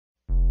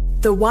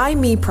The Why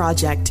Me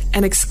Project,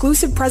 an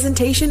exclusive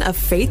presentation of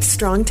Faith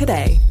Strong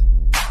Today.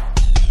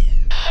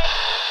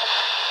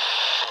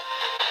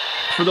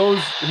 For those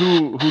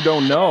who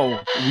don't know,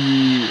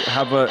 we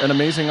have an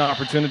amazing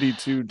opportunity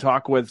to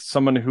talk with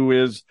someone who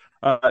is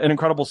an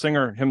incredible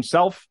singer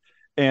himself.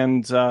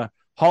 And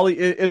Holly,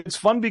 it's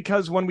fun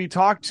because when we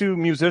talk to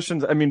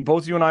musicians, I mean,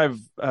 both you and I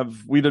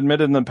we'd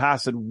admitted in the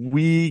past that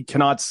we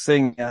cannot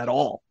sing at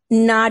all.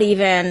 Not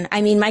even.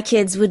 I mean, my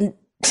kids wouldn't.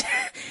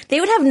 They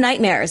would have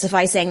nightmares if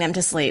I sang them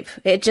to sleep.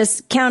 It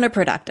just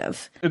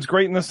counterproductive. It's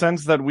great in the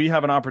sense that we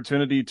have an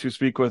opportunity to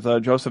speak with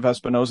Joseph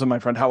Espinoza. My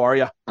friend, how are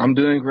you? I'm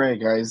doing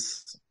great,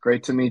 guys.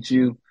 Great to meet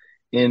you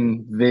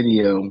in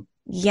video.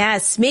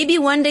 Yes, maybe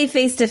one day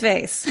face to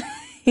face.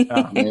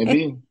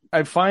 Maybe.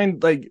 I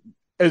find, like,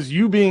 as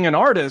you being an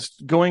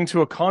artist going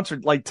to a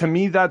concert, like, to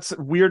me that's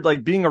weird,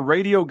 like being a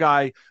radio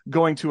guy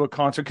going to a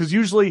concert, because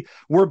usually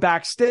we're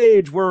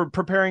backstage, we're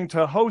preparing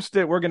to host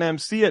it, we're going to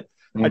MC it.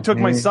 I took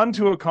my son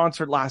to a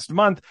concert last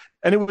month,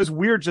 and it was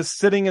weird just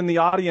sitting in the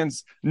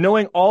audience,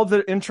 knowing all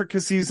the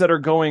intricacies that are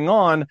going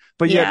on,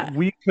 but yet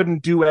we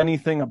couldn't do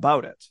anything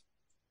about it.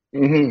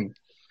 Mm-hmm.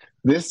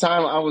 This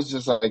time I was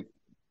just like,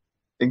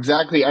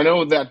 exactly. I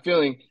know that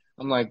feeling.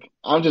 I'm like,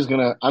 I'm just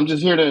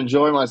here to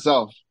enjoy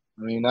myself.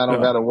 I mean, I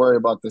don't got to worry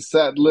about the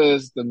set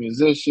list, the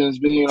musicians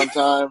being on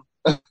time,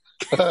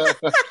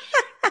 the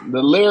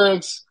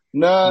lyrics,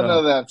 none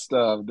of that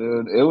stuff,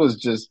 dude. It was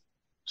just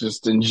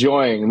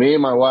enjoying, me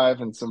and my wife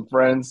and some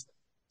friends.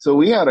 So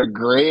we had a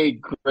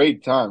great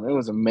time. It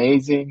was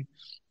amazing.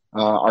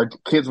 Our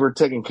kids were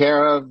taken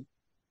care of.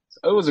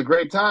 It was a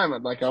great time.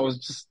 Like I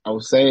was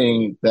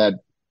saying that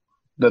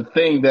the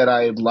thing that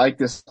I like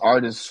this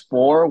artist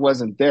for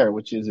wasn't there,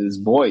 which is his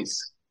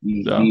voice.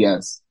 He's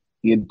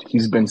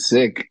been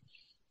sick.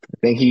 I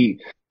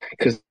think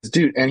because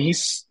dude, and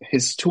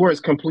his tour is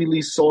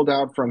completely sold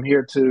out from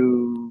here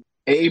to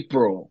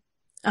April.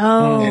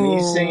 Oh, and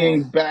he's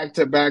singing back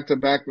to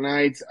back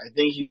nights. I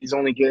think he's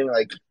only getting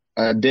like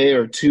a day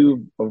or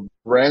two of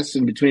rest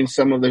in between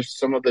some of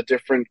the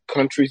different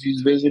countries he's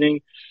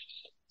visiting.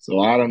 So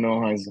I don't know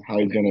how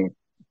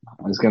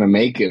he's gonna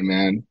make it,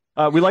 man.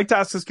 We like to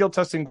ask the skill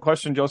testing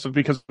question, Joseph,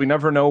 because we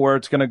never know where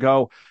it's going to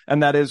go.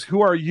 And that is,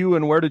 who are you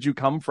and where did you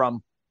come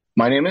from?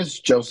 My name is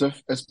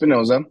Joseph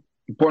Espinoza,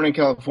 born in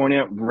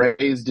California,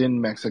 raised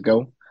in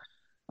Mexico.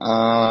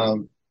 I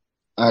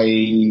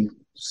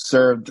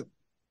served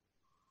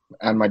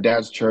at my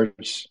dad's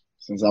church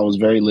since I was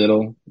very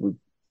little,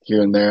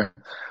 here and there.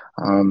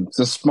 It's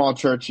a small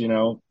church,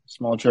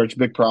 small church,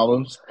 big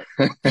problems.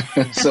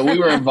 So we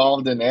were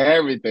involved in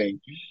everything.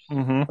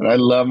 Mm-hmm. But I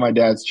love my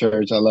dad's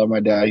church. I love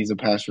my dad. He's a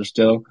pastor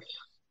still.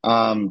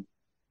 I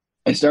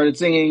started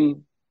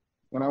singing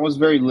when I was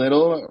very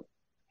little.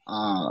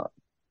 But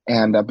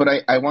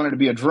I wanted to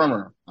be a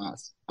drummer.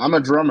 I'm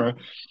a drummer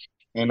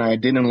and I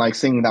didn't like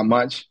singing that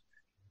much.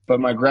 But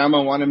my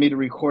grandma wanted me to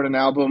record an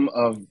album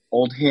of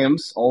old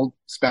hymns, old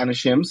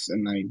Spanish hymns,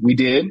 and we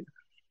did.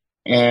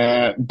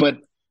 But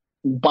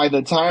by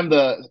the time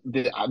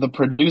the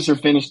producer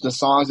finished the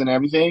songs and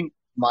everything,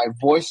 my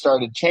voice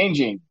started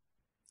changing.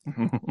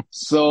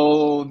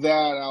 So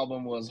that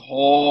album was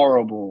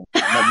horrible.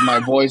 My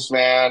voice,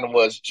 man,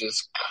 was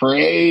just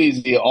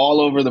crazy,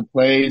 all over the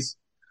place.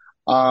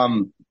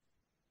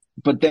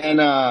 But then,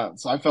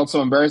 so I felt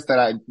so embarrassed that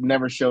I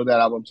never showed that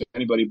album to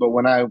anybody. But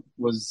when I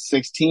was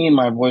 16,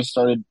 my voice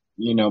started,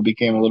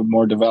 became a little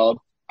more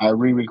developed. I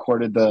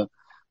re-recorded the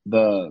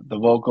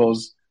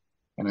vocals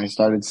and I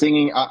started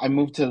singing. I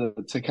moved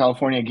to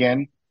California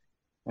again.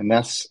 And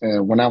that's,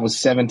 when I was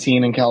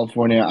 17 in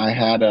California, I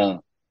had a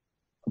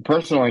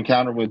personal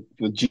encounter with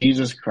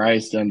Jesus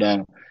Christ.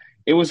 And,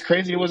 it was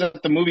crazy. It was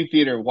at the movie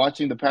theater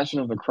watching The Passion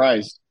of the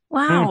Christ.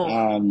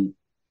 Wow.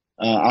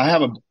 I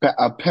have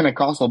a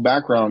Pentecostal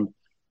background,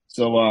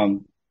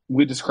 so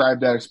we described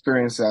that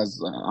experience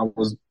as I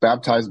was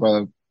baptized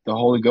by the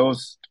Holy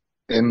Ghost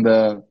in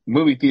the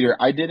movie theater.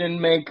 I didn't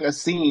make a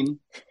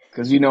scene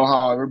because you know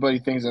how everybody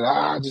thinks that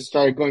I just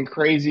started going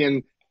crazy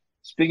and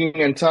speaking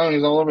in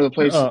tongues all over the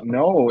place.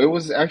 No, it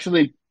was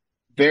actually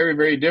very,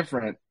 very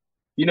different.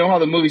 You know how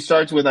the movie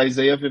starts with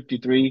Isaiah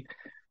 53,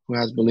 who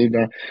has believed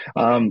that.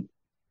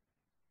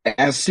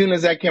 As soon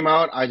as that came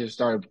out, I just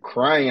started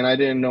crying and I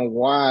didn't know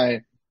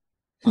why.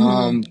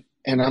 And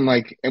I'm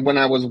like, when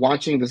I was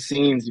watching the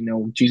scenes,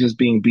 Jesus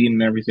being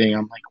beaten and everything,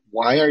 I'm like,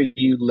 why are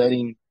you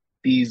letting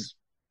these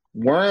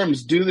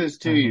worms do this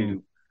to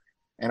you?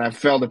 And I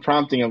felt the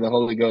prompting of the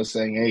Holy Ghost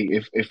saying,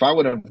 hey, if I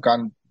would have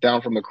gone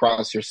down from the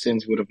cross, your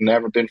sins would have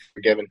never been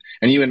forgiven.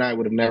 And you and I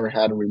would have never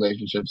had a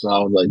relationship. So I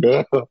was like,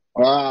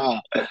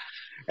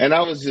 and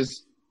I was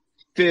just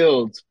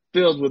filled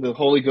with the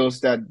Holy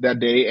Ghost that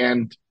day.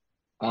 And,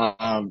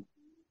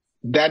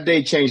 that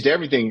day changed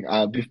everything.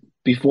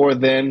 Before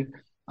then,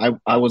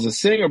 I was a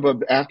singer, but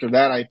after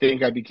that, I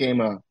think I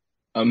became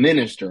a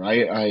minister.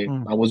 I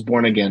was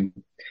born again.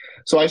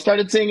 So I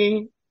started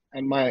singing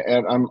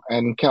I'm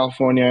in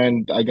California,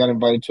 and I got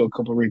invited to a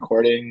couple of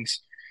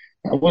recordings.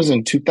 That was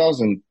in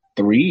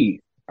 2003.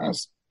 I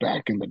was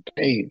back in the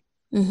day.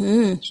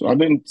 Mm-hmm. So I've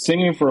been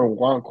singing for a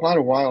while, quite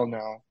a while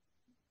now.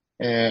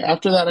 And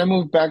after that, I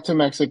moved back to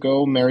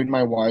Mexico, married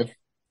my wife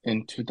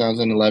in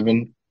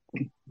 2011.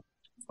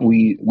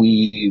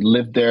 We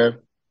lived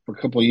there for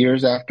a couple of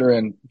years after,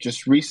 and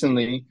just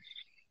recently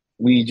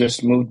we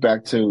just moved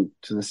back to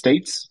the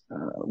States.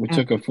 We Yeah,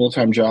 took a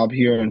full-time job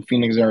here in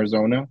Phoenix,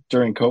 Arizona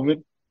during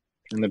COVID,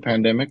 during the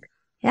pandemic.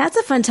 it's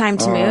a fun time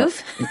to Uh,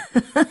 move.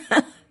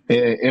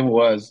 it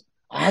was.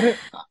 I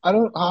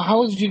don't.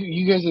 How was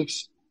you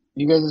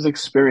guys'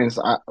 experience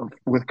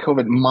with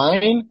COVID?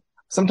 Mine.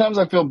 Sometimes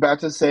I feel bad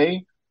to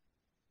say,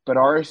 but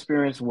our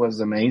experience was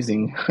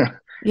amazing.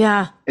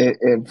 Yeah.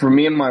 For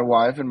me and my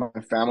wife and my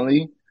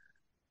family,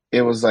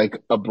 it was like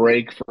a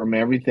break from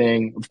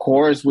everything. Of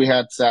course, we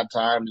had sad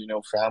times,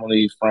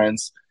 family,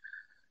 friends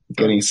Sure.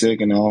 getting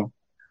sick and all,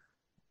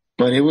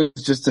 but it was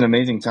just an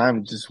amazing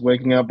time. Just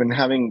waking up and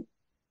having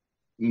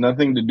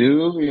nothing to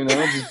do,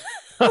 just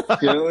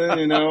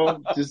chilling,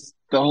 just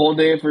the whole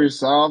day for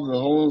yourself, the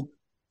whole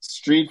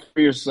street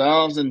for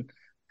yourselves, and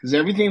because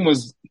everything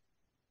was,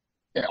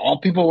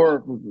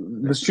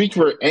 the streets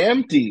were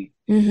empty,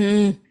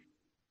 Mm-hmm.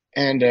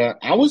 and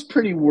I was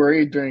pretty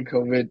worried during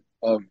COVID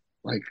of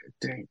like,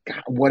 dang,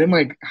 God,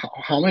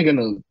 how am I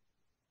gonna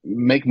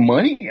make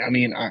money? I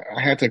mean, I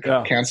had to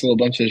Yeah. cancel a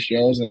bunch of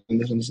shows and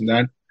this and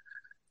that.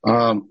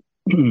 Um,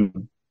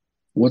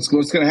 what's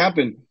gonna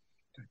happen?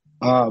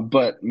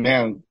 But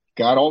man,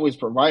 God always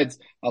provides.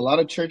 A lot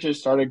of churches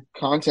started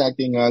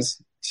contacting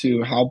us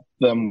to help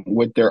them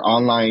with their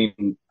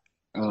online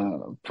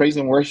praise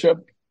and worship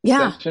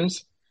Yeah.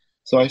 sessions.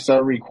 So I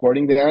started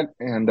recording that,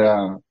 and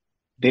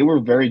they were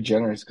very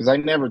generous because I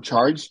never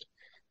charged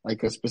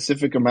like a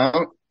specific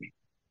amount.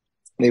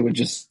 They would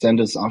just send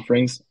us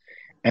offerings,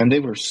 and they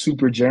were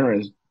super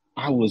generous.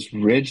 I was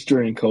rich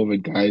during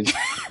COVID, guys.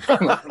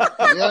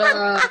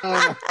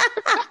 Yeah,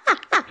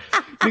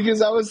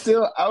 because I was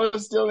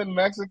still in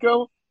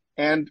Mexico,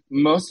 and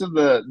most of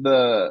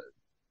the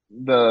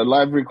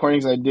live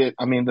recordings I did,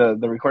 I mean the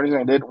recordings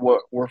I did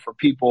were for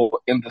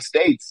people in the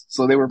States,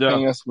 so they were Yeah.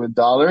 paying us with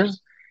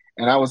dollars,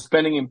 and I was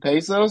spending in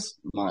pesos.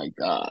 My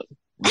God,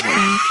 I was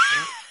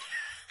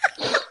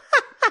like,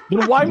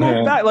 Then why move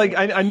man, back? Like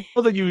I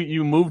know that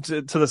you moved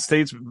to the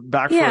States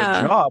back for a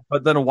Yeah. job,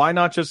 but then why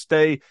not just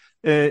stay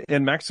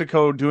in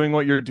Mexico doing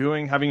what you're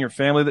doing, having your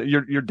family that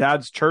your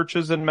dad's church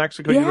is in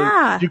Mexico.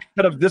 Yeah. You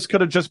could have this could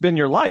have just been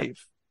your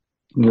life.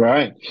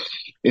 right?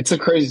 It's a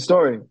crazy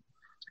story.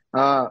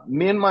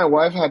 Me and my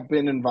wife had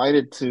been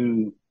invited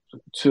to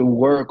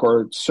work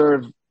or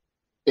serve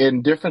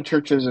in different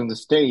churches in the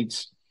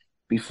States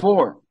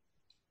before,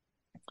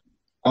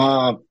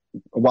 uh,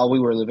 while we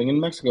were living in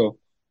Mexico.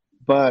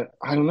 But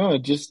I don't know,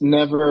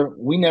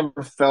 we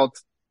never felt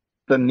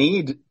the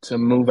need to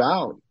move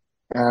out.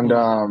 And,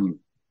 Hmm.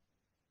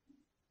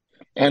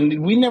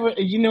 and we never,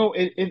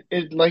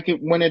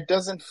 when it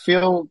doesn't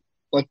feel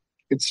like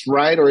it's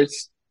right or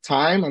it's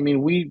time. I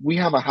mean, we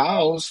have a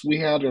house, we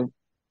had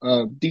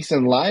a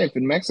decent life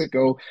in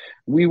Mexico.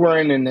 We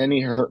weren't in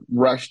any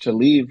rush to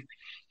leave,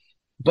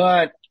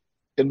 but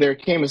there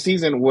came a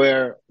season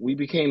where we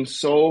became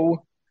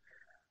so,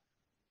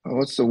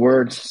 what's the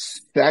word,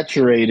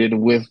 saturated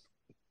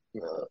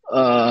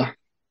uh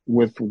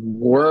with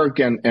work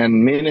and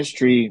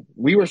ministry.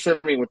 We were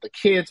serving with the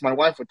kids, my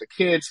wife with the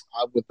kids,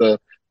 with the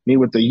me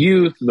with the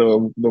youth,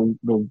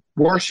 the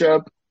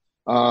worship,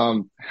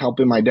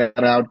 helping my dad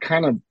out,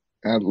 kind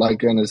of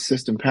like an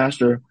assistant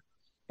pastor.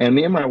 And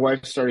me and my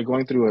wife started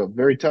going through a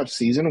very tough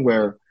season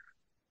where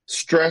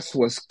stress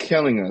was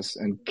killing us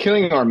and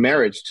killing our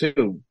marriage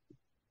too.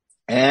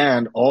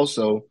 And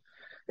also,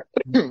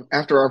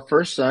 after our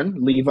first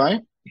son, Levi,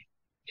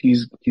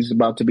 he's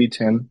about to be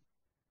 10.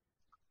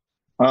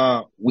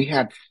 We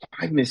had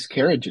five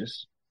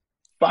miscarriages,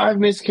 five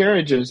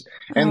miscarriages,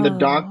 and the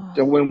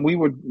doctor, Oh. when we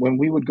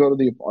would go to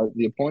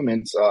the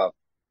appointments,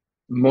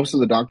 most of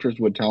the doctors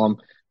would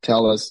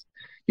tell us,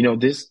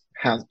 this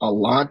has a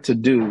lot to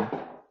do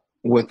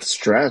with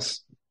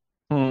stress,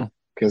 Hmm.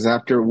 because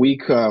after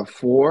week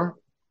 4,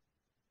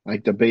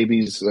 like the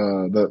baby's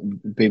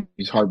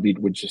heartbeat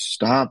would just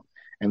stop,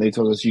 and they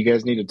told us, you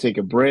guys need to take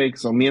a break.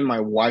 So me and my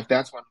wife,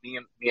 that's when me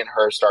and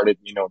her started,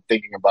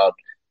 thinking about,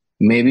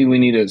 maybe we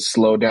need to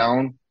slow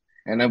down.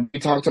 And then we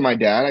talked to my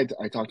dad.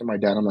 I talked to my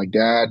dad. I'm like,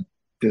 Dad,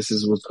 this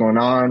is what's going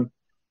on.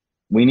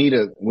 We need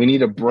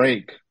a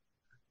break.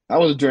 That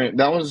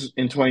was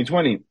in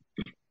 2020.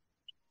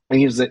 And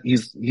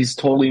he's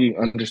totally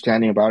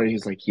understanding about it.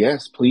 He's like,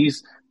 yes,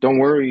 please, don't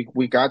worry.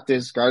 We got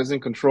this. God is in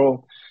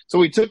control. So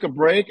we took a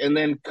break, and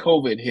then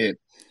COVID hit.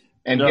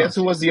 And Yeah. guess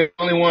who was the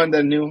only one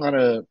that knew how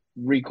to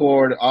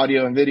record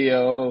audio and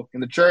video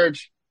in the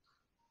church?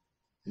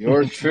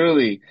 Yours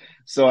truly.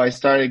 So I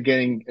started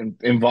getting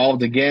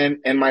involved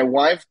again, and my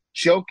wife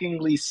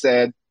jokingly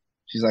said,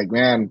 she's like,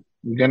 "Man,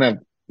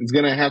 it's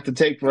gonna have to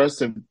take for us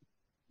to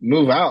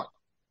move out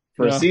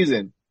for a Yeah.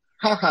 season."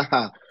 Ha ha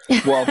ha.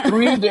 Well,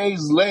 3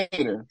 days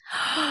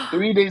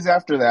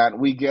after that,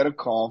 we get a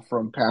call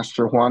from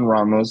Pastor Juan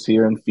Ramos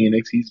here in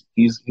Phoenix. He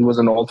was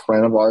an old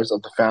friend of ours,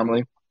 of the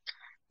family.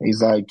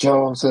 He's like,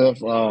 Joseph,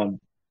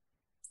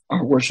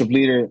 our worship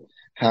leader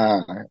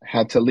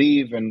had to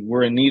leave, and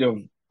we're in need of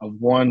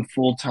one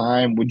full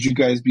time. Would you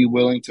guys be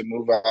willing to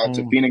move out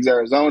to Phoenix,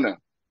 Arizona?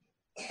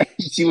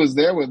 She was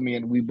there with me,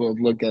 and we both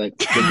look at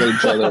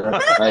each other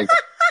like,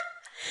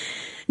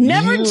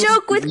 Never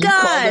joke with you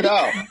called it God.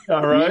 out.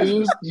 All right.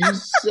 You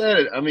said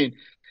it. I mean,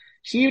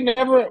 she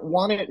never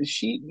wanted.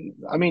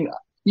 I mean,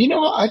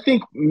 I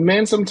think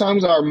men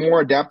sometimes are more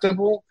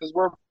adaptable because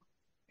we're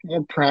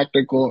more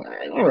practical.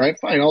 All right,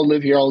 fine. I'll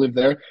live here. I'll live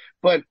there.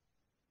 But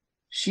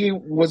she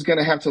was going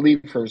to have to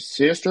leave her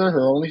sister,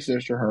 her only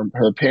sister,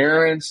 her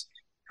parents,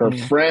 her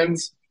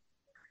friends.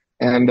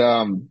 And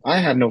I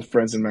had no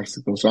friends in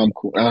Mexico, so I'm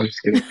cool. I'm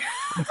just kidding.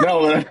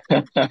 No,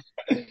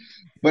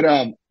 but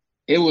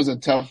it was a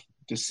tough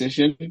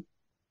decision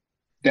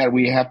that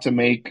we have to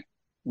make.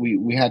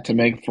 We had to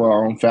make for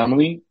our own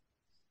family,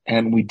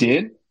 and we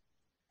did.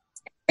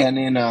 And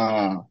in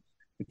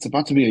it's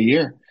about to be a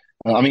year.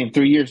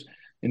 3 years.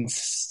 In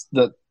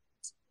the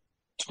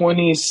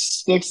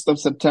 26th of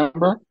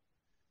September,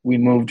 we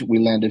moved. We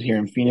landed here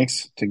in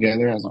Phoenix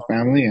together as a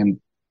family, and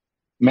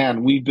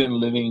man, we've been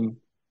living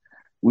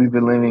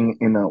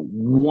in a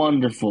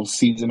wonderful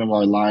season of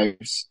our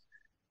lives.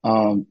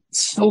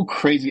 So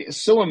crazy.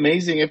 It's so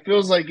amazing. It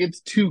feels like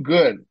it's too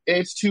good.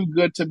 It's too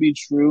good to be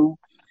true.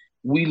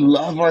 We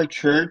love our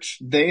church.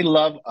 They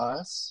love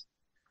us.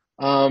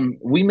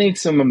 We made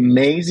some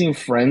amazing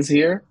friends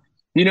here.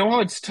 You know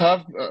how it's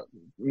tough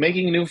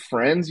making new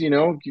friends?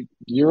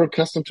 You're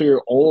accustomed to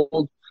your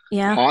old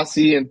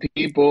posse and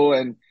people,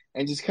 and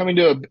just coming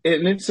to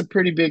and it's a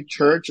pretty big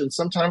church, and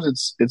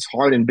sometimes it's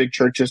hard in big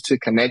churches to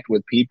connect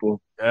with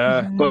people.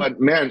 Yeah. But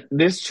man,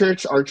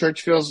 our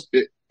church feels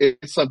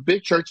it's a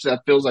big church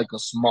that feels like a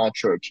small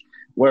church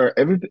where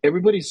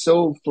everybody's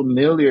so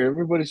familiar,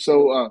 everybody's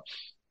so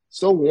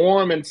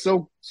warm and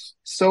so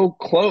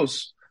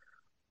close.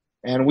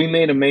 And we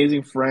made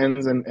amazing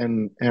friends,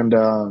 and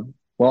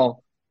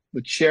well,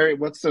 the cherry.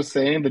 What's the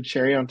saying? The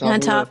cherry on top. On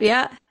top,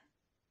 yeah.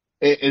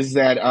 Is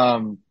that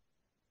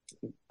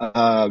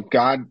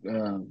God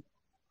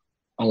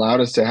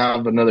allowed us to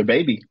have another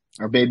baby.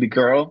 Our baby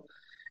girl,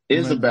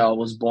 Isabel,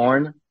 was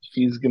born.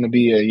 She's going to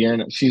be a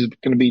year. She's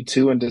going to be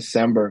 2 in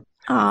December.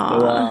 Aww.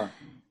 So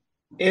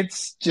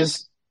it's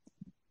just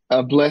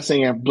a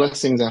blessing and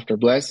blessings after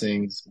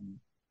blessings.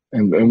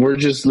 And we're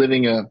just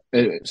living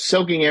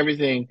soaking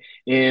everything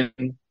in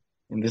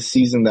the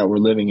season that we're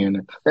living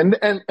in.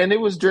 And it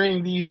was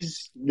during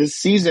this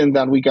season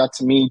that we got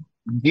to meet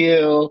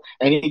Gil,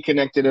 and he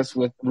connected us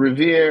with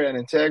Revere and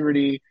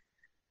Integrity.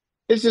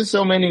 It's just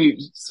so many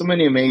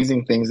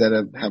amazing things that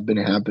have been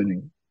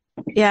happening.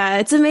 Yeah,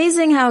 it's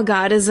amazing how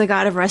God is a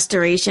God of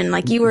restoration.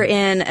 Like, you were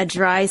in a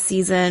dry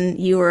season,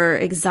 you were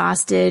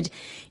exhausted,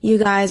 you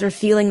guys were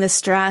feeling the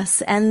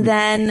stress, and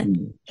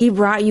then he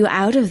brought you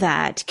out of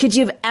that. Could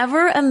you have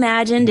ever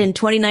imagined in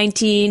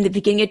 2019, the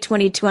beginning of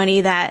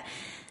 2020, that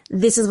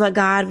this is what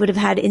God would have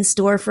had in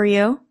store for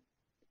you?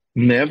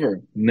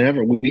 Never.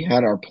 We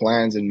had our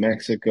plans in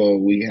Mexico.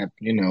 We had,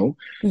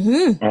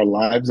 our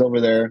lives over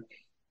there.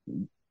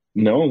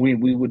 No, we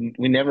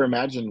never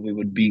imagined we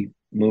would be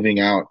moving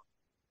out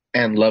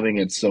and loving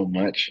it so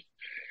much.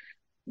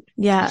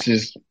 Yeah.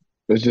 It's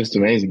just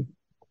amazing.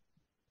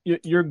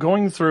 You're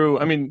going through,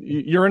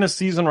 you're in a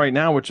season right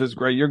now, which is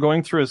great. You're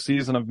going through a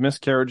season of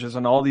miscarriages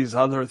and all these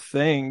other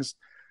things.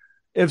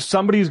 If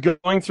somebody's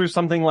going through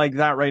something like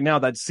that right now,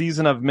 that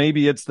season of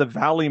maybe it's the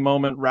valley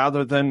moment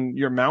rather than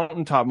your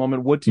mountaintop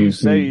moment, what do you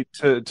say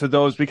to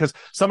those? Because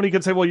somebody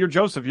could say, well, you're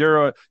Joseph,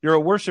 you're a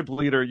worship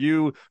leader,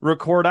 you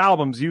record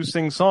albums, you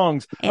sing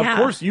songs. Yeah. Of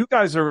course, you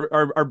guys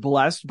are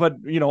blessed, but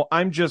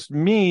I'm just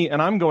me, and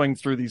I'm going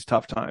through these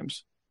tough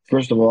times.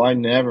 First of all, I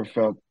never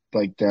felt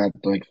like that.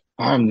 Like,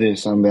 I'm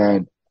this, I'm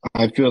that.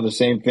 I feel the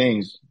same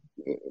things.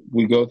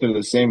 We go through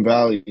the same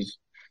valleys.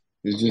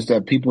 It's just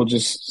that people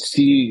just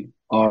see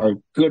our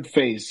good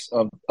face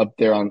up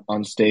there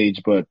on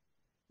stage, but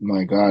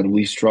my God,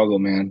 we struggle,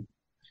 man.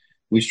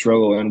 We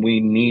struggle, and we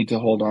need to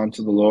hold on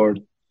to the Lord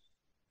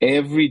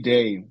every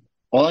day.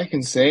 All I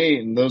can say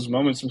in those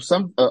moments,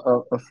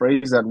 a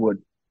phrase that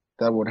would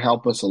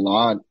help us a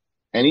lot,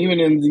 and even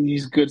in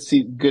these good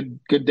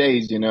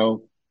days,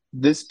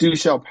 this too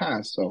shall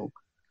pass. So,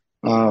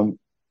 the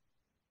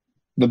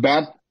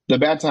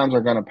bad times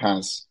are gonna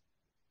pass.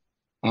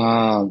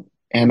 And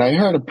I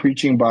heard a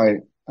preaching by,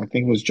 I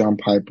think it was John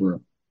Piper,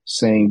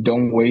 saying,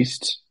 don't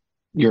waste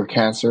your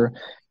cancer.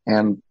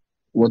 And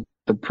what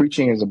the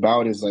preaching is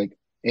about is like,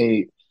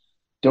 hey,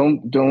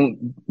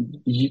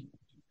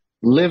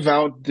 live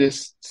out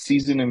this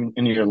season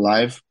in your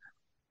life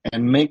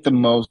and make the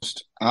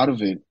most out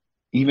of it,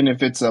 even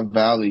if it's a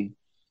valley.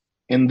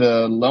 In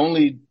the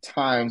lonely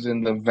times,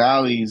 in the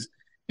valleys,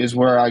 is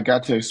where I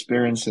got to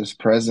experience his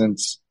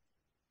presence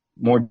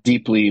more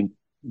deeply,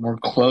 more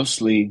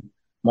closely,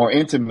 more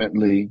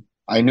intimately.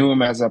 I knew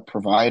him as a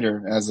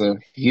provider, as a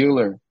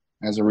healer,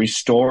 as a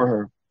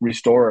restorer.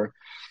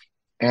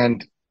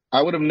 And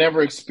I would have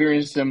never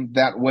experienced him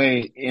that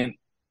way in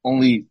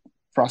only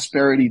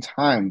prosperity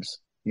times,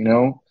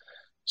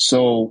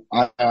 So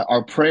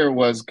our prayer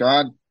was,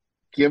 God,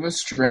 give us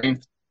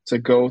strength to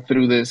go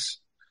through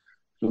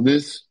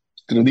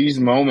through these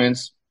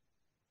moments,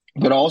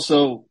 but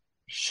also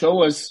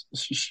show us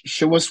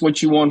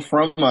what you want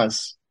from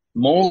us,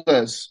 mold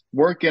us,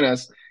 work in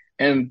us,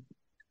 and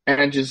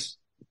just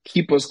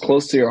keep us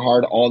close to your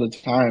heart all the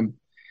time.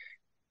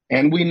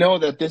 And we know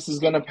that this is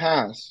going to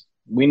pass.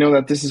 We know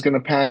that this is going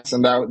to pass,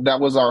 and that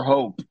was our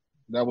hope.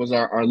 That was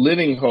our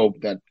living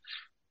hope that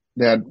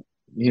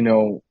you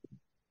know,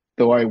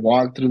 though I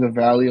walk through the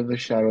valley of the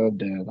shadow of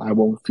death, I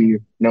won't fear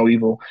no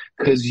evil,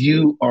 because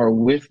you are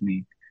with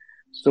me.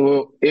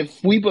 So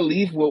if we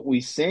believe what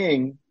we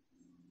sing,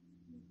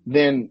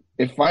 then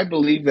if I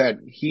believe that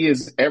He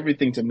is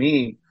everything to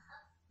me,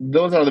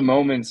 those are the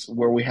moments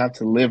where we have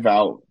to live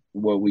out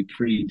what we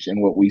preach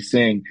and what we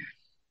sing.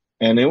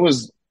 And it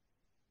was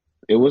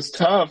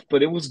tough,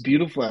 but it was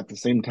beautiful at the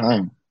same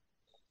time.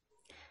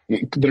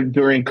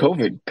 During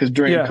COVID, because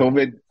during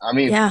COVID, I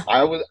mean, Yeah.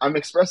 I'm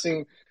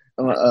expressing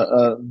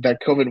that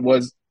COVID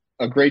was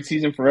a great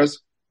season for us,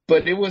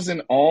 but it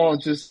wasn't all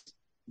just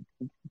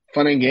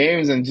fun and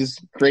games and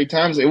just great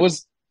times. It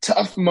was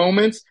tough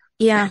moments.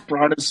 Yeah. That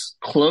brought us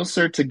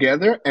closer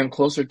together and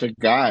closer to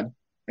God,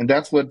 and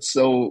that's what's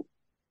so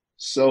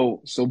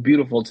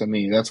beautiful to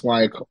me. That's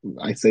why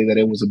I say that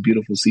it was a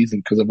beautiful season,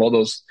 because of all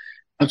those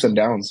ups and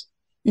downs.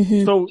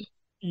 Mm-hmm. So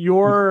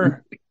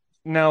you're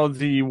now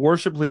the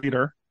worship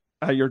leader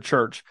at your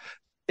church.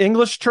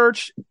 English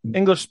church,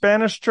 English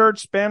Spanish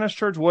church, Spanish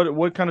church.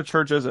 What kind of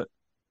church is it?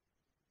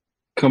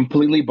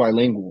 Completely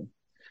bilingual.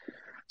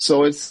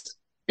 So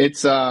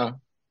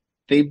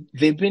they've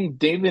been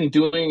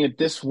doing it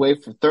this way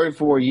for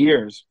 34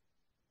 years.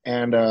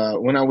 And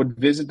when I would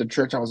visit the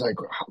church, I was like,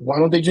 why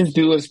don't they just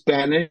do a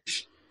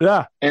Spanish?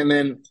 Yeah. And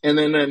then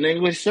an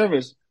English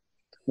service.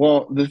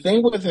 Well, the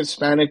thing with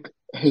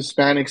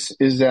Hispanics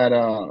is that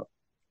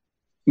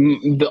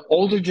the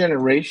older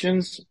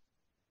generations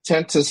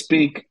tend to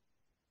speak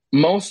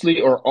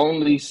mostly or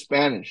only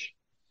Spanish.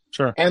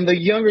 Sure. And the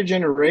younger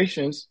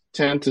generations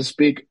tend to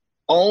speak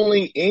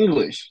only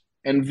English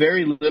and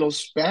very little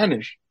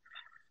Spanish.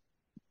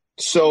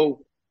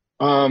 So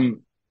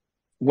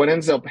what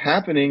ends up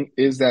happening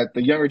is that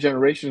the younger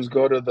generations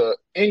go to the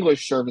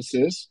English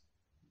services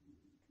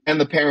and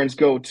the parents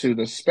go to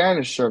the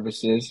Spanish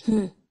services.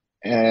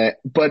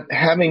 But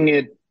having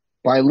it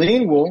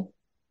bilingual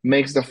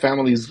makes the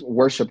families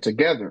worship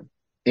together,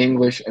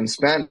 English and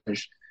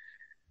Spanish.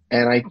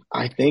 And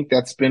I think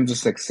that's been the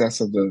success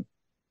of the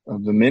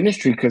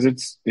ministry, because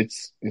it's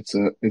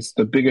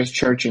the biggest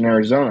church in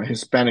Arizona,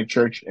 Hispanic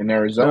church in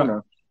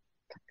Arizona.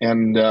 Yeah.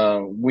 And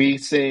we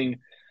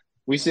sing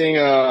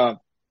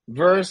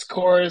verse,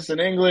 chorus in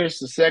English,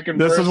 the second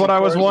verse. This is what I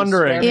was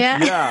wondering.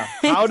 Yeah.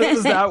 How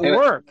does that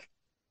work?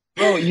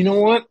 Oh, you know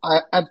what?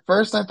 At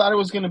first I thought it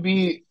was gonna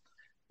be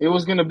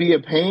a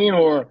pain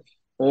or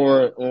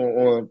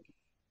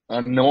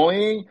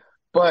annoying,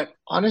 but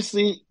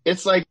honestly,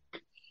 it's like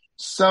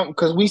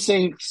because we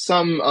sing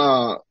some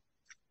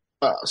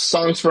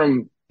songs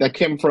that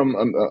came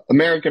from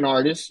American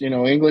artists,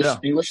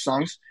 English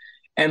songs,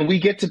 and we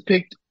get to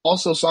pick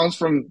also songs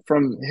from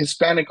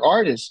Hispanic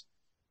artists,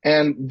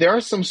 and there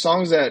are some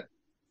songs that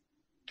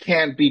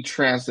can't be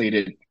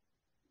translated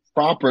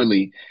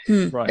properly,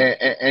 right?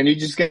 And you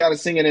just got to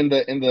sing it in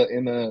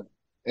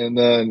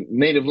the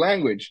native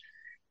language.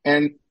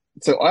 And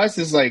to us,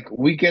 it's like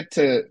we get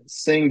to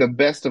sing the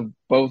best of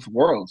both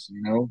worlds,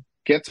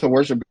 get to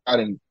worship God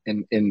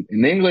in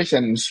English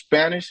and in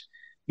Spanish.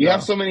 You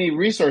have so many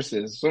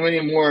resources, so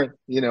many more,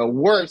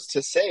 words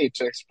to say,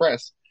 to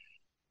express.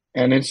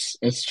 And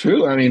it's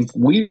true. I mean,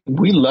 we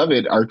love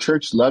it. Our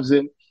church loves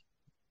it,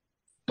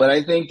 but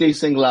I think they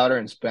sing louder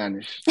in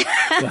Spanish.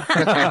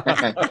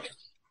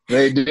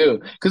 They do,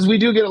 because we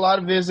do get a lot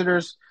of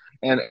visitors,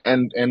 and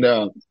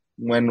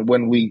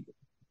when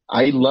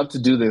I love to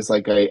do this.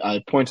 Like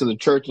I point to the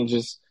church and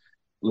just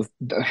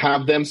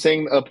have them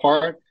sing a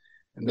part,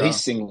 and they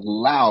sing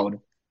loud,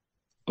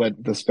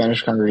 but the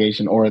Spanish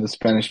congregation or the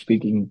Spanish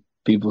speaking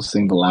people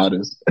sing the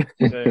loudest.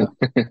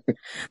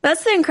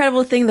 That's the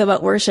incredible thing though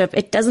about worship.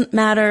 It doesn't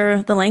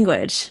matter the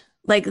language.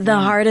 Like the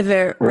heart of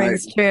it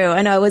rings true.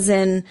 I know I was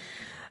in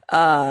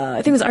I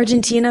think it was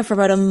Argentina for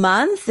about a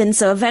month. And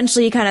so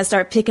eventually you kind of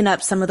start picking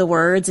up some of the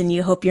words, and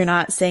you hope you're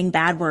not saying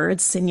bad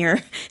words in your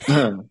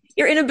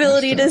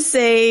inability to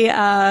say,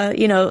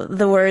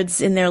 the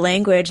words in their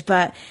language.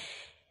 But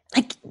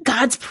like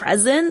God's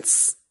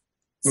presence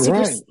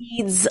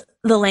supersedes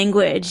the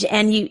language.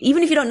 And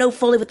even if you don't know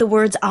fully what the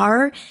words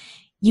are,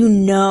 you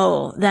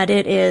know that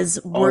it is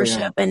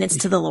worship and it's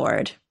to the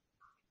Lord.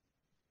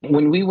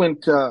 When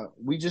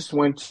we just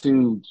went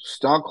to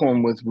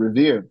Stockholm with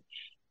Revere.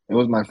 It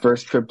was my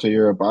first trip to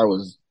Europe. I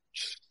was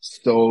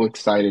so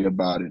excited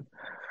about it.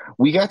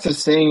 We got to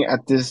sing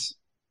at this,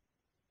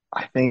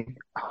 I think,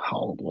 how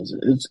old was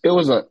it? It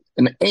was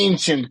an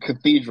ancient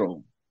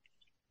cathedral,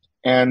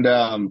 and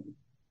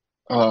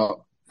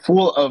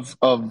full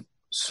of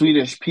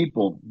Swedish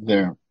people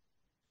there.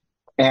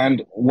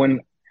 And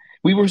when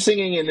we were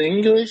singing in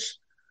English,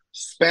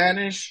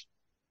 Spanish,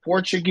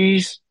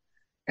 Portuguese,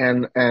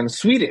 and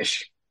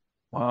Swedish.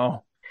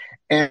 Wow.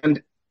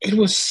 And it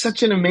was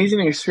such an amazing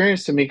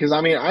experience to me because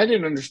I mean, I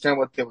didn't understand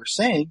what they were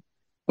saying,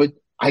 but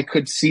I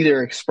could see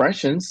their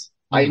expressions.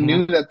 I Mm-hmm.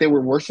 knew that they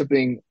were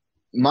worshiping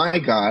my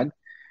God,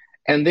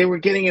 and they were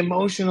getting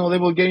emotional. They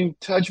were getting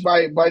touched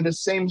by the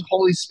same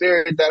Holy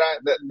Spirit that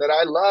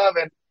I love,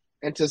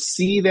 and to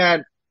see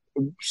that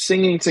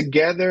singing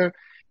together,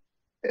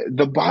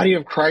 the body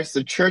of Christ,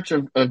 the church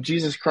of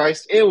Jesus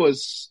Christ, it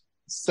was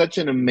such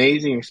an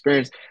amazing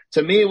experience.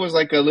 To me, it was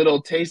like a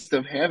little taste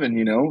of heaven,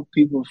 you know,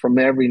 people from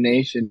every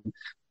nation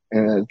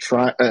and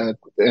tongue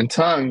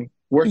Hmm.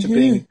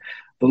 worshiping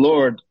the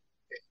Lord.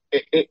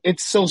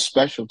 It's so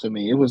special to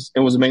me. It was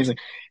amazing.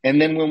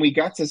 And then when we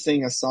got to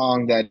sing a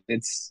song that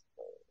it's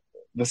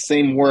the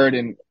same word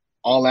in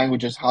all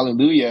languages,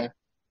 hallelujah,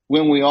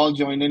 when we all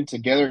joined in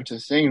together to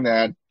sing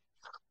that,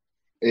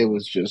 it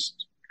was just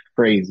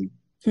crazy,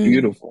 Hmm.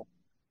 beautiful.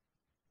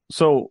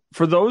 So,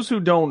 for those who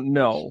don't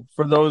know,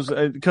 for those,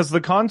 because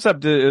the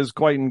concept is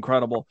quite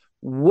incredible,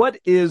 what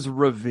is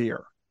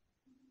revere?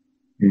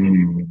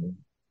 Mm.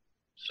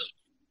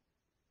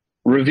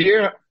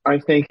 Revere, I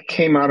think,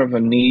 came out of a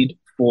need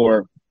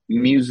for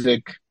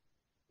music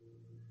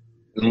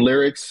and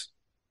lyrics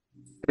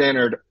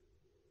centered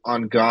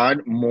on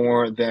God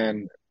more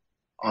than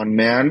on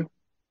man.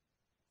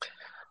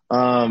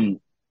 Um,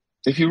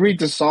 if you read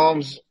the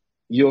Psalms,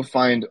 you'll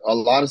find a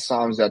lot of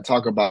Psalms that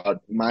talk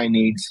about my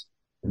needs,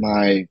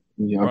 Right.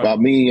 about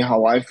me,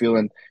 how I feel,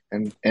 and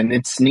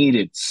it's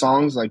needed.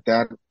 Songs like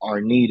that are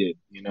needed,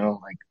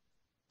 like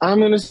I'm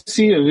gonna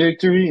see a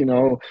victory,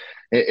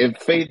 if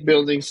faith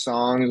building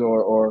songs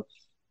or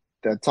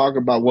that talk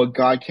about what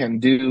God can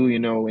do,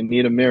 we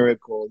need a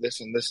miracle,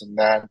 this and this and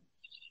that.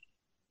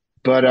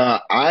 But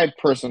I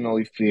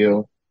personally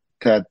feel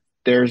that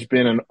there's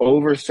been an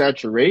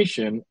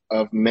oversaturation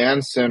of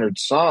man-centered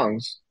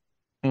songs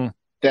Mm.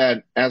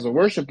 that as a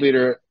worship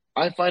leader,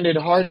 I find it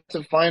hard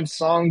to find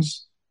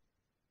songs,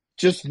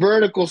 just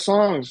vertical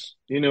songs,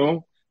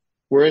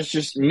 where it's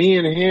just me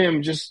and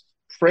him, just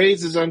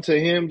praises unto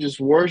him, just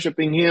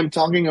worshiping him,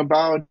 talking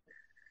about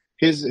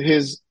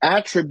his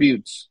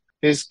attributes,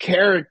 his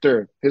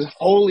character, his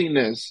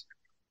holiness,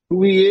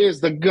 who he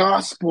is, the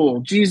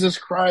gospel, Jesus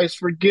Christ,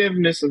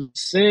 forgiveness of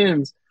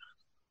sins,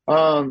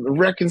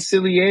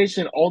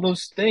 reconciliation, all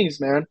those things,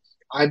 man.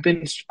 I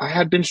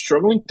had been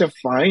struggling to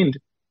find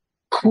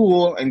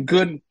cool and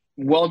good,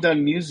 well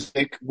done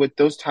music with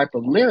those type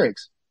of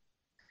lyrics.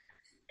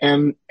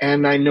 And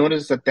I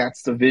noticed that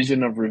that's the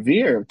vision of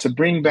Revere, to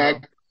bring Yeah.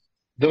 back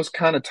those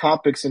kind of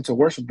topics into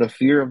worship, the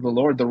fear of the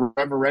Lord, the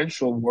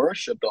reverential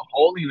worship, the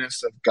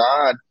holiness of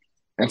God.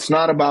 It's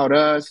not about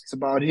us, it's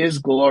about his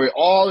glory.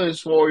 All is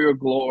for your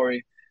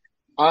glory.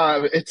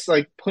 It's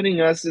like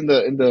putting us in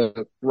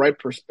the right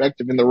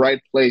perspective, in the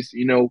right place.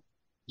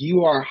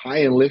 You are high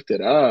and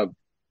lifted up.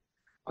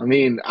 I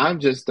mean, I'm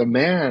just a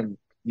man.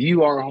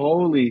 You are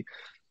holy.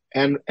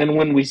 And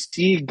when we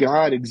see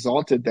God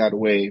exalted that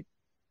way,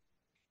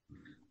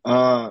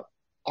 uh,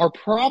 our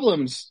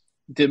problems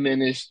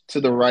diminish to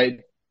the right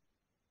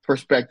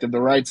perspective,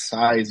 the right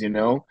size, and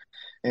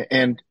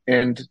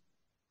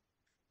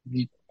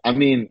I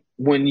mean,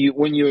 when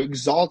you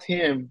exalt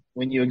him,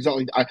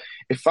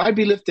 if I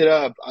be lifted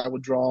up, I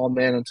would draw all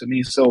men unto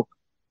me. So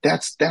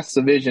that's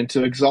the vision,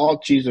 to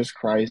exalt Jesus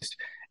Christ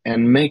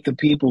and make the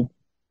people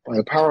by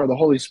the power of the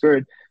Holy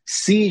Spirit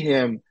see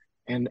him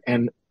and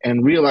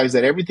realize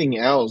that everything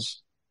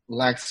else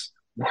lacks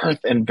worth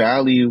and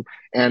value,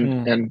 and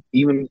Mm. and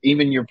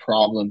even your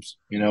problems,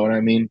 you know what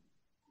I mean,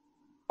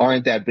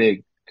 aren't that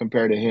big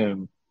compared to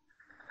him.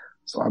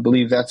 So I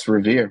believe that's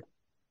Revere.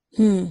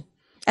 Hmm.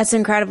 That's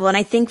incredible. And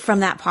I think from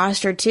that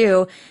posture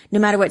too, no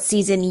matter what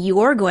season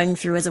you're going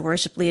through as a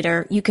worship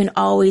leader, you can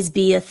always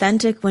be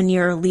authentic when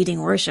you're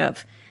leading worship.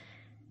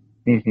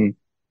 Hmm.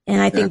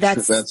 And I think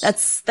That's that's that's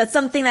that's that's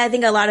something that I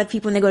think a lot of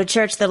people when they go to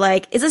church, they're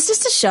like, is this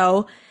just a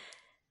show?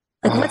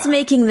 Like what's uh,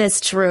 making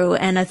this true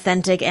and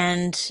authentic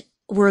and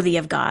worthy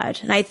of God?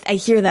 And I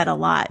hear that a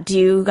lot. Do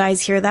you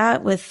guys hear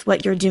that with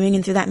what you're doing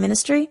and through that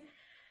ministry?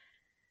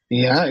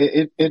 yeah,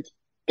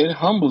 it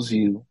humbles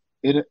you.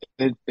 It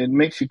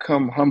makes you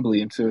come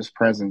humbly into his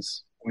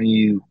presence when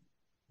you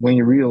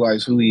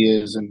realize who he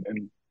is,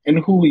 and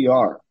who we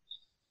are,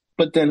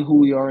 but then who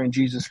we are in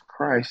Jesus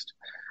Christ.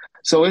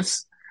 So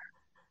it's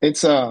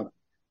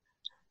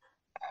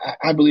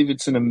I believe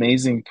it's an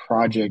amazing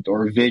project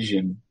or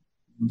vision,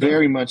 Yeah.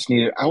 very much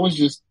needed. I was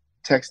just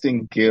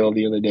texting Gail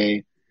the other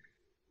day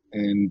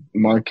and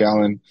Mark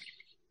Allen,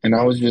 and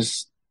I was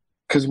just,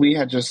 because we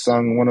had just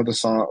sung one of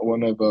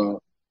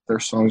their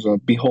songs,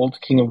 "Behold,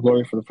 King of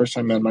Glory," for the first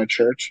time at my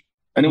church,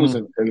 and it was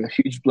Mm. a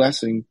huge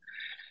blessing.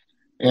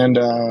 And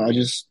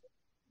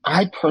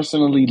I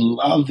personally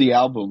love the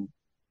album.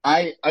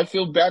 I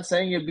feel bad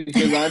saying it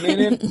because I'm in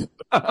it,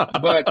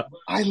 but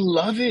I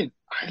love it.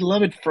 I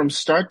love it from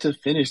start to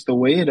finish. The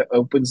way it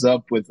opens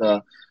up with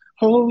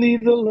 "Holy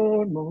the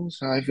Lord Most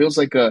High," feels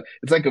like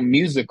it's like a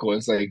musical.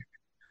 It's like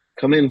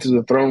come into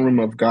the throne room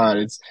of God.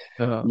 It's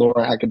Yeah.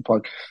 Laura Hackett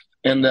Park,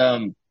 and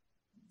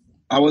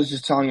I was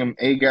just telling him,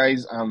 "Hey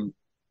guys,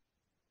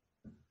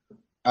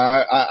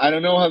 I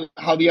don't know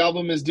how the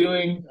album is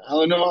doing. I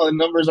don't know how the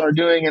numbers are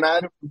doing, and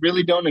I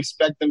really don't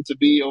expect them to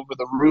be over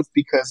the roof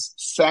because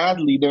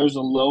sadly, there's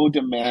a low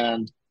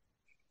demand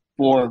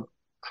for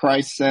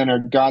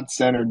Christ-centered,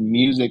 God-centered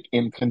music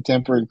in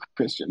contemporary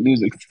Christian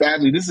music.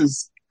 Sadly, this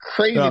is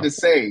crazy to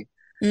say,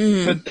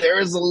 but there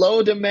is a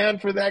low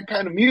demand for that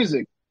kind of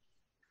music.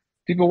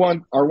 People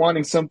are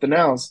wanting something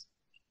else,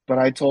 but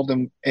I told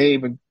them, hey,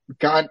 but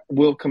God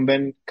will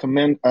commend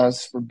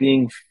us for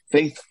being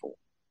faithful.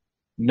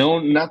 No,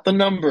 not the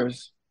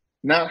numbers,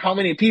 not how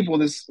many people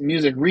this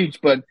music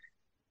reached, but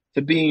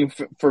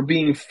for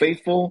being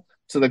faithful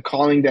to the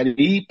calling that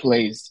He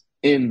placed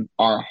in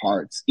our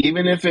hearts.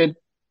 Even if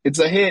it's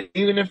a hit,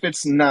 even if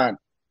it's not,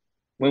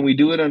 when we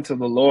do it unto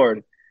the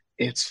Lord,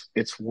 it's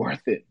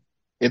worth it.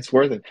 It's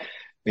worth it.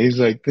 And he's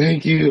like,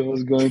 thank you. I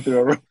was going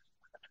through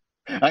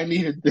I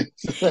needed this.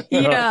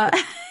 Yeah.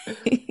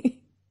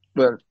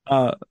 But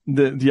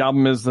the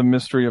album is The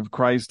Mystery of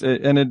Christ,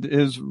 and it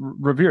is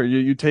revered.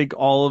 You take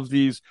all of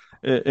these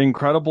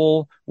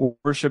incredible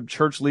worship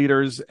church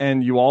leaders,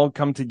 and you all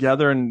come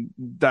together, and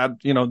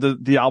that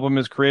the album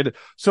is created.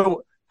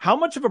 So, how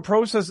much of a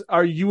process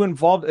are you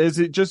involved? Is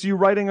it just you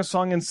writing a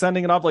song and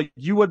sending it off? Like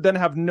you would then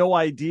have no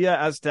idea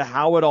as to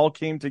how it all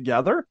came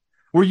together?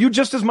 Were you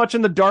just as much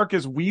in the dark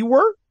as we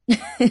were?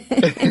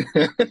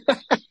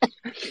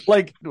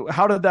 Like,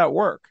 how did that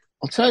work?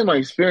 I'll tell you my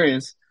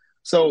experience.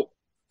 So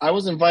I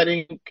was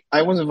invited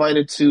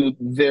to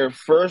their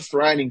first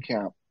writing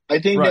camp. I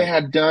think they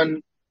had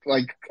done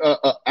like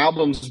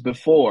albums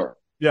before.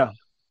 Yeah.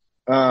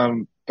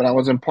 But I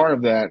wasn't part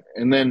of that.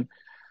 And then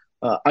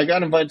I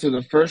got invited to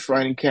the first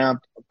writing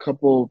camp, a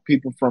couple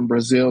people from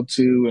Brazil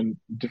too, and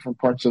different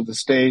parts of the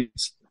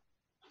States.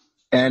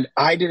 And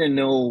I didn't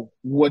know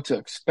what to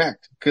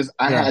expect because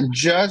I had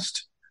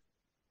just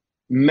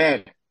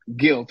met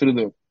Gil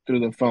through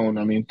the phone.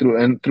 I mean,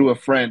 through a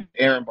friend,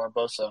 Aaron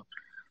Barbosa.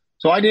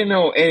 So I didn't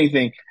know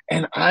anything.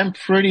 And I'm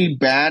pretty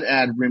bad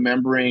at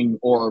remembering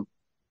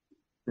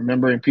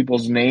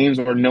people's names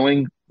or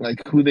knowing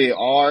like who they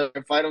are.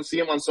 If I don't see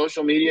them on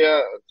social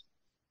media,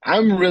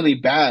 I'm really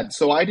bad.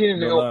 So I didn't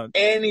know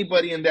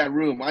anybody in that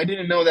room. I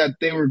didn't know that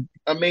they were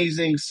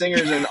amazing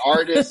singers and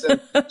artists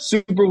and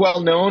super well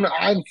known.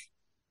 I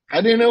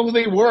didn't know who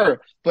they were,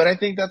 but I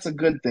think that's a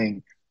good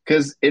thing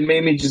because it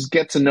made me just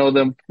get to know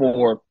them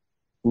for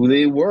who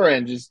they were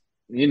and just,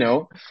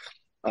 not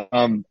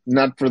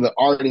for the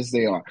artists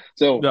they are.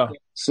 So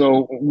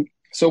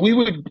we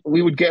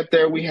would get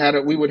there.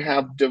 We would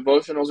have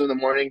devotionals in the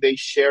morning. They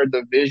shared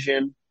the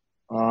vision.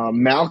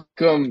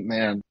 Malcolm,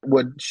 man,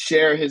 would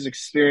share his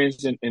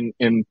experience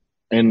in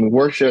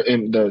worship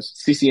in the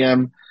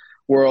CCM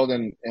world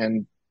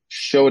and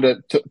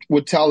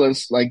would tell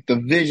us like the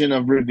vision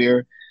of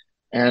Revere.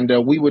 And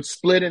we would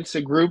split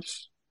into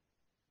groups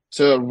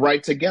to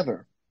write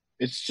together.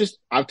 It's just,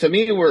 to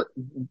me,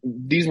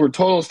 these were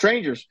total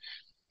strangers.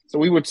 So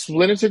we would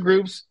split into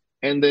groups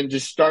and then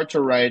just start to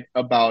write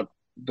about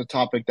the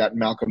topic that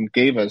Malcolm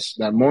gave us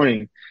that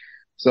morning.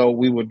 So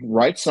we would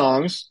write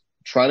songs,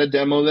 try to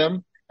demo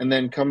them, and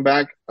then come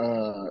back.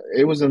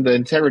 It was in the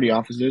integrity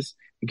offices,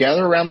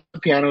 gather around the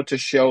piano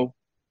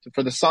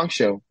for the song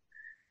show.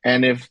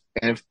 And if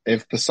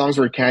the songs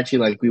were catchy,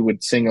 like we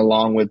would sing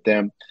along with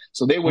them.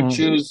 So they would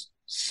choose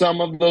some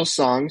of those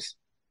songs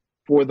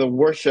for the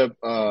worship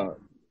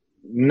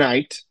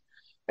night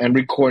and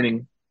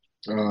recording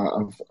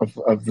of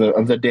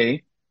the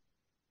day,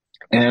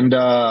 and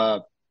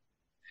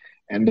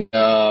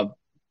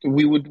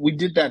we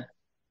did that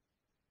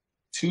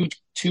two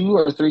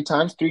or three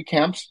times, 3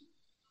 camps,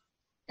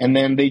 and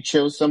then they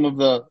chose some of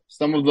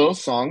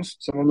those songs,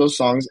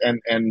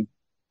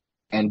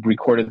 and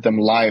recorded them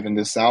live in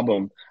this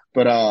album.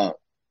 But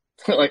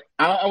like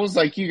I was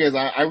like you guys,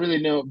 I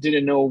really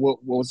didn't know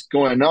what was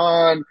going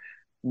on,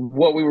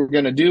 what we were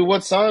gonna do,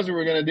 what songs we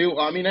were gonna do.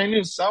 I mean, I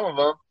knew some of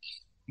them.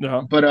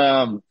 Yeah. But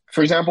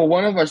for example,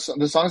 one of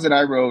the songs that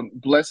I wrote,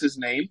 "Bless His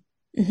Name,"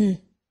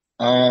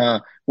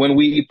 when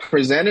we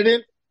presented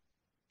it,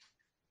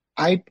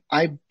 I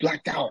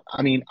blacked out.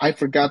 I mean, I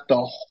forgot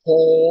the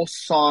whole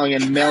song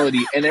and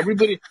melody, and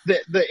everybody.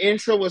 The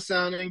intro was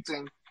sounding.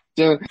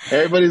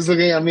 Everybody's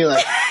looking at me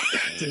like,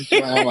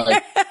 I'm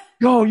like,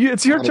 "Go,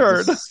 it's your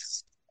turn."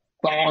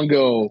 Song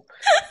go.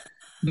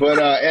 But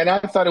and I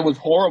thought it was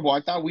horrible.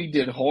 I thought we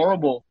did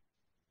horrible,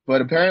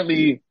 but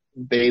apparently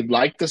they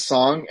liked the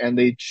song, and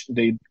it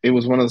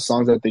was one of the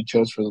songs that they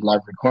chose for the live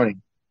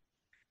recording.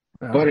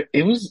 Yeah. But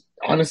it was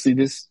honestly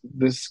these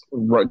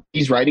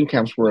writing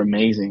camps were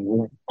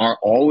amazing. Are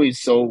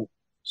always so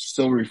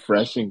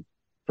refreshing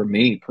for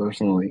me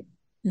personally.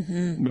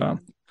 Mm-hmm. Yeah.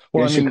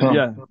 Well, I mean,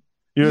 yeah.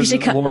 You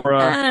should come.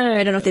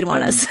 I don't know if they'd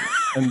want us.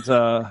 And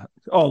oh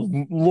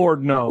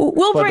Lord, no.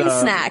 We'll bring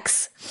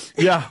snacks.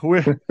 Yeah,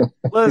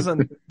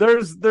 listen.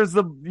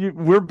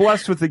 We're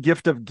blessed with the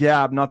gift of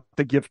gab, not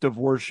the gift of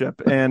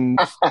worship. And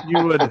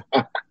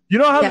You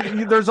know how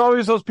there's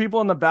always those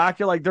people in the back.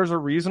 You're like, there's a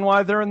reason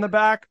why they're in the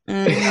back.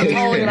 That's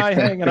Holly and I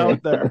hanging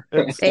out there.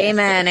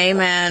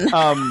 Amen.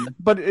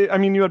 But I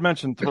mean, you had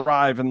mentioned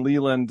Thrive and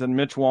Leland and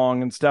Mitch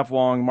Wong and Steph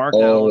Wong, Mark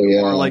Oh, Allen,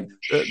 yeah. or like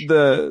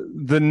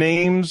the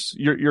names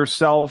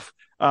yourself.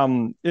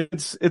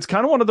 It's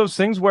kind of one of those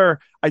things where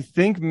I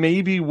think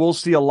maybe we'll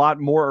see a lot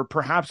more, or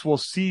perhaps we'll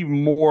see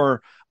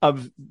more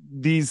of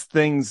these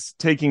things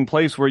taking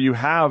place where you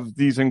have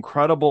these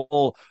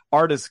incredible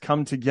artists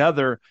come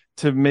together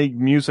to make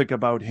music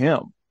about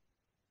him.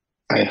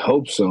 I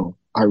hope so.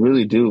 I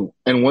really do.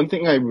 And one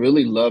thing I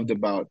really loved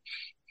about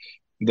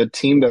the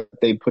team that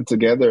they put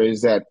together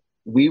is that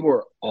we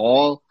were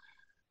all,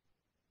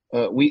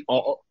 we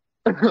all,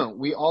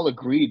 we all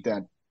agreed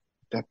that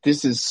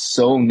this is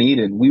so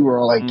needed. We were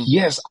all like,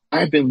 yes,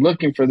 I've been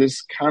looking for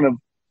this kind of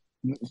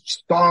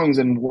songs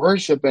and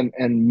worship and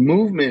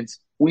movements.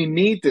 We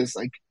need this.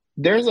 Like,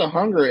 there's a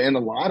hunger in a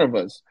lot of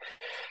us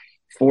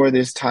for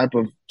this type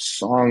of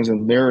songs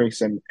and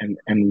lyrics and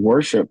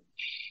worship.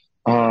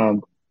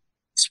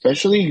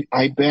 Especially,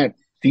 I bet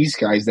these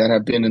guys that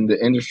have been in the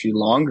industry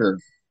longer,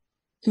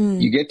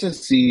 you get to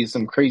see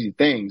some crazy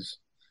things,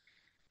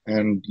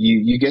 and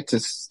you get to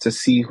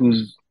see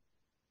who's.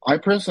 I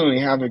personally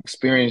have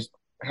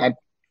had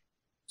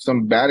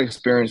some bad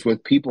experience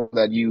with people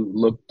that you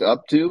looked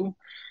up to,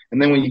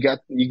 and then when you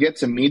get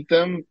to meet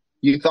them,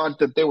 you thought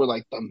that they were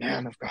like the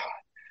man of God,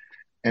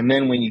 and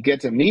then when you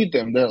get to meet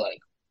them, they're like,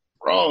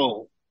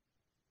 bro,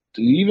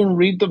 do you even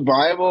read the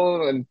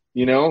Bible? And,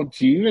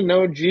 do you even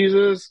know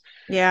Jesus?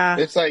 Yeah.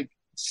 It's like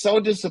so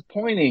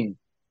disappointing.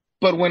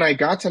 But when I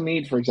got to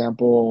meet, for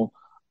example,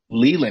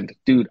 Leland,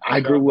 dude, I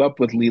grew up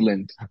with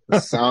Leland.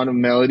 The Sound of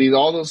Melodies,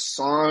 all those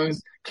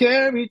songs,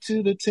 carry me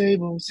to the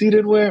table,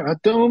 seated where I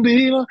don't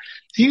belong.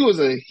 He was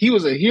a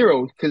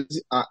hero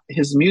because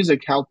his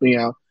music helped me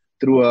out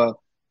through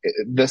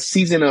the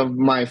season of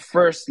my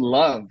first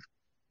love.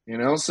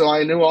 So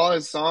I knew all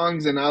his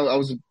songs, and I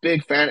was a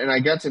big fan, and I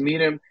got to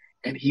meet him,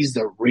 and he's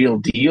the real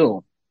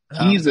deal.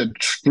 Yeah. He's a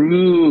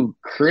true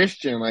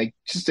Christian, like,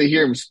 just to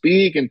hear him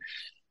speak, and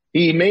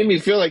he made me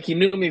feel like he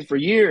knew me for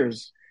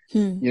years,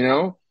 And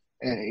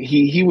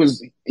he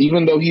was,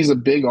 even though he's a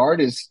big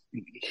artist,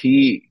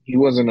 he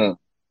wasn't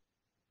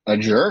a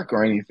jerk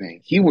or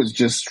anything. He was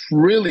just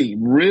really,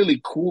 really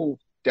cool,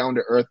 down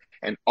to earth,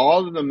 and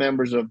all of the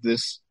members of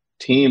this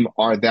team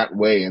are that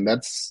way, and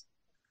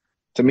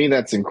to me,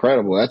 that's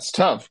incredible. That's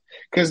tough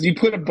because you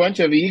put a bunch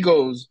of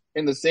egos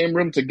in the same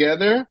room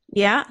together.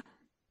 Yeah.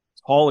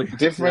 Holly.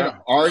 Different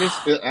artists.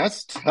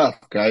 That's tough,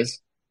 guys.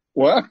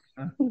 What?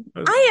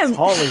 I am.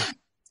 Holly.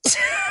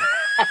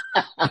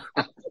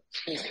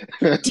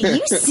 Do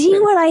you see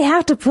what I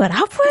have to put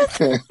up with?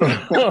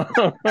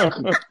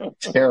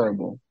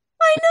 Terrible.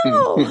 I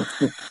know.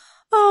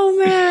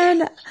 Oh,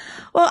 man.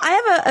 Well, I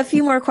have a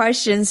few more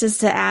questions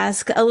just to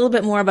ask a little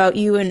bit more about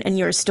you and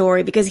your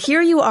story, because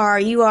here you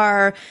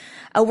are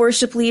a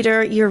worship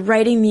leader, you're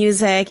writing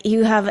music,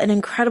 you have an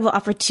incredible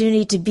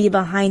opportunity to be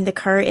behind the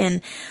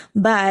curtain,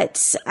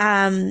 but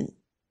I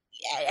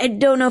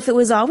don't know if it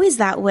was always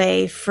that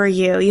way for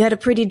you. You had a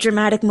pretty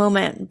dramatic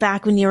moment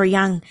back when you were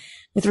young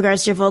with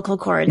regards to your vocal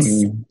cords.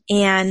 Mm-hmm.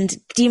 And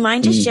do you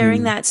mind just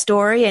sharing that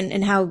story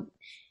and how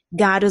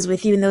God was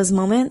with you in those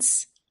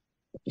moments?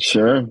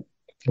 Sure.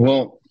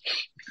 Well,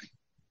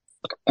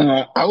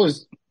 I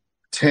was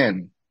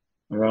 10,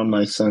 around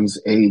my son's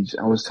age.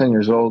 I was 10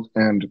 years old,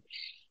 and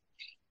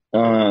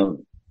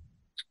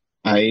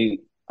I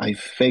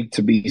faked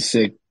to be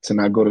sick to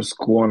not go to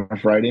school on a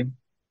Friday.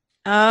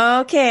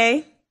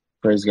 Okay.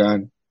 Praise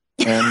God.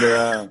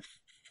 And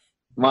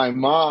my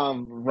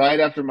mom, right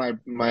after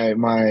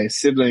my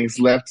siblings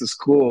left to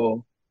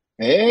school,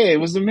 hey, it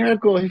was a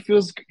miracle. He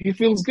feels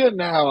good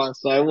now.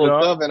 So I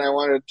woke up and I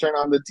wanted to turn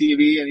on the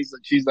TV, and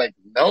she's like,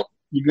 nope,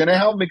 you're gonna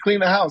help me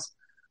clean the house.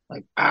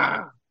 I'm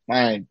like,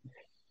 fine.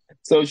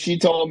 So she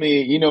told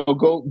me,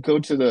 go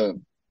to the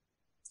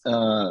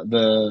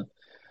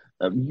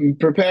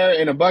prepare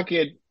in a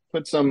bucket,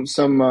 put some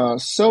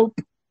soap,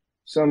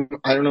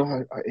 I don't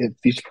know if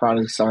these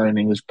products are in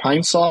English,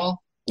 Pine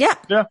Sol,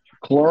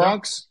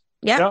 Clorox,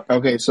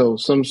 okay, so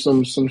some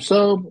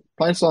soap,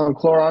 Pine Sol, and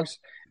Clorox,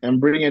 and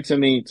bring it to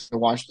me to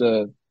wash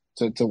the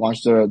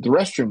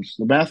restrooms,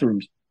 the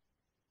bathrooms.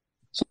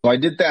 So I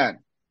did that.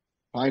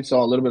 Pine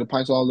Sol, a little bit of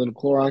Pine Sol, a little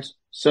Clorox,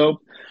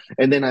 soap,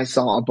 and then I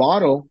saw a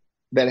bottle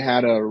that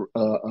had a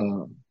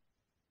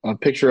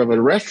picture of a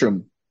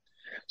restroom.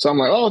 So I'm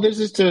like, oh, this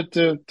is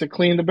to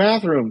clean the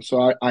bathroom.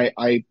 So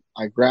I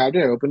grabbed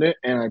it, I opened it,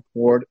 and I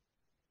poured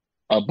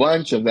a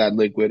bunch of that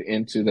liquid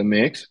into the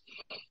mix,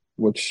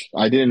 which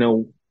I didn't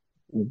know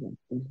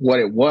what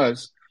it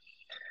was.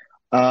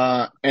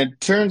 And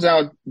turns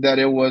out that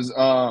it was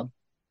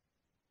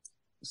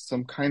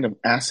some kind of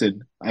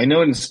acid. I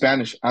know in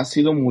Spanish,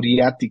 ácido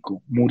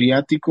muriático.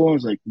 Muriático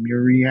is like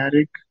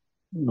muriatic.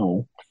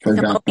 No,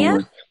 forgot the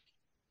word.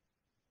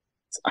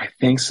 I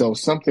think so.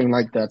 Something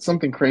like that.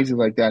 Something crazy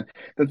like that.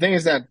 The thing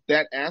is that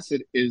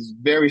acid is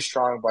very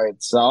strong by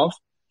itself,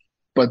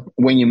 but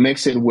when you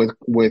mix it with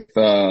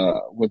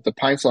the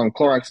pine sol and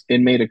Clorox,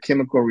 it made a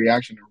chemical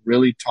reaction, a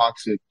really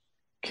toxic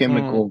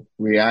chemical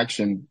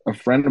reaction. A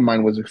friend of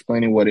mine was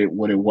explaining what it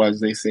was.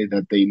 They say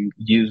that they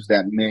used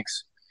that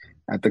mix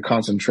at the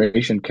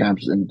concentration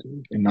camps in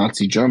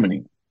Nazi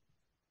Germany.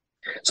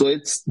 So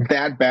it's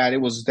that bad.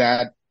 It was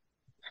that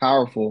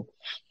powerful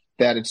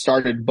that it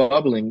started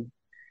bubbling.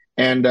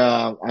 And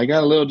I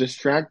got a little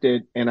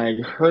distracted and I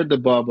heard the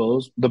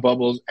bubbles,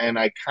 and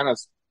I kind of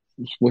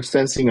was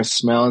sensing a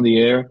smell in the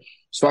air.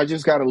 So I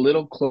just got a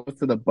little close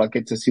to the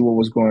bucket to see what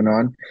was going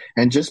on.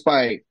 And just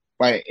by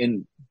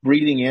in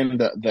breathing in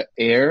the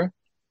air,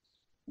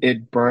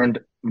 it burned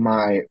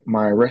my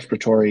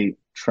respiratory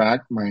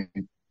tract, my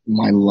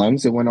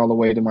lungs. It went all the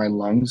way to my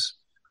lungs.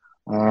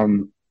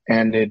 And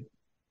they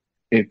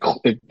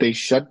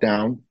shut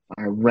down.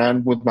 I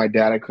ran with my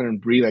dad. I couldn't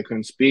breathe. I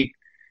couldn't speak.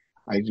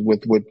 I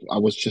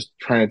was just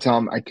trying to tell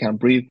him I can't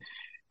breathe,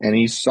 and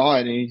he saw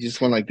it and he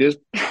just went like this.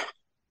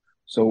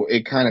 So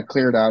it kind of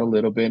cleared out a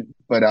little bit.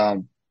 But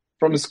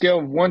from a scale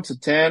of 1 to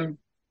 10,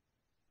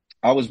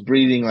 I was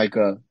breathing like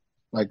a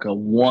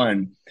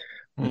 1.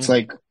 It's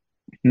like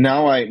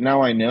now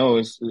I know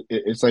it's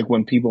like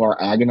when people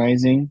are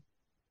agonizing,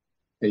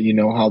 that you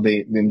know how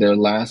they in their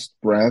last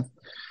breath.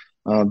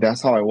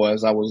 That's how I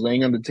was. I was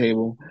laying on the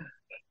table,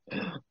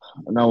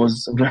 and I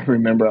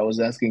remember I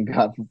was asking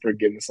God for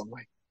forgiveness. I'm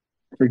like,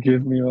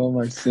 forgive me all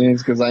my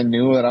sins, because I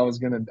knew that I was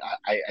gonna.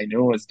 I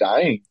knew I was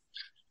dying.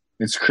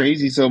 It's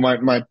crazy. So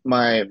my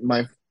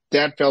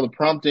dad felt the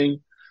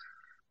prompting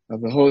of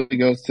the Holy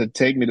Ghost to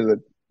take me to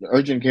the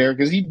urgent care,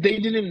 because they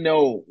didn't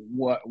know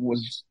what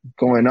was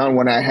going on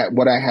when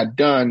what I had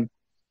done,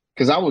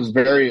 because I was a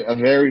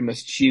very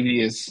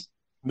mischievous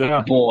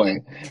boy.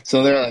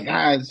 So they're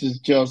like, it's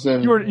just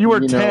Joseph. You were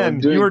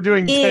 10. You were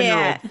doing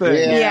 10-year-old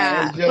things.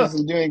 Yeah.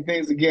 Joseph doing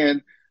things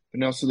again. But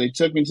no, so they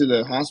took me to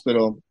the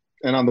hospital.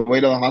 And on the way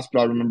to the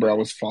hospital, I remember I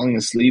was falling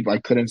asleep. I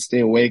couldn't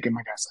stay awake. And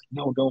my guy's like,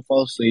 no, don't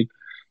fall asleep.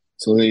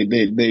 So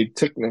they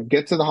took me,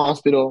 get to the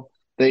hospital.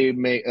 They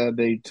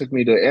took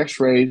me to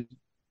X-rays.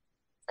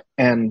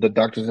 And the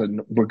doctor said,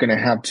 we're going to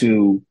have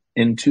to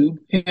intube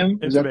him.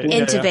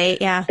 Intubate,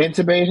 yeah.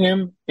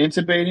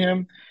 Intubate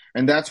him.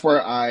 And that's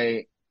where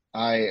I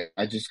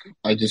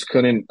just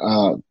couldn't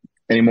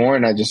anymore,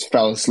 and I just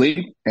fell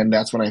asleep, and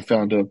that's when I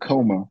fell into a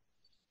coma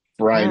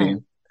Friday.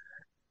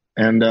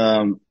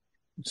 And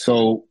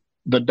so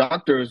the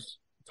doctors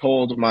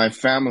told my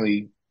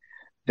family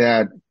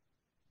that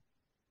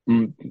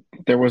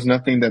there was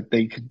nothing that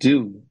they could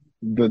do.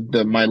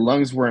 My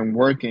lungs weren't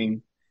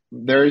working.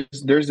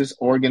 There's this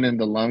organ in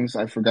the lungs.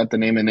 I forgot the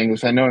name in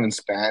English. I know it in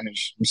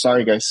Spanish. I'm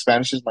sorry, guys.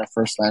 Spanish is my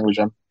first language.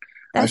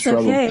 That's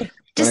okay.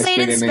 Just say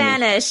it in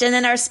Spanish, and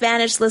then our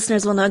Spanish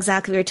listeners will know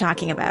exactly what you're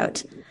talking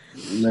about.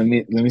 Let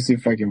me see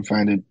if I can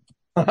find it.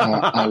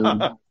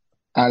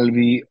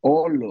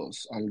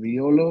 Alveolos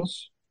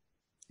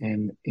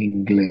en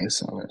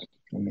inglés. A ver,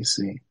 let me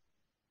see.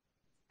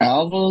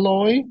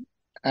 Alveoli.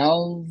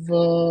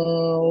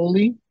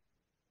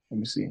 Let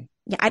me see.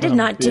 Yeah, I did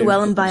not do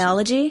well in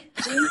biology.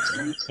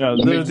 Yeah,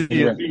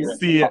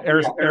 the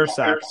air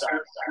sacs.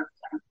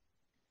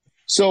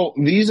 So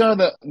these are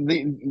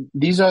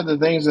the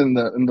things in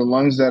the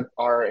lungs that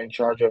are in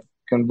charge of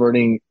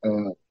converting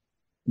the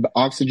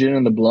oxygen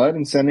in the blood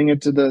and sending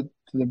it to the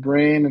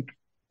brain.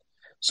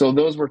 So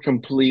those were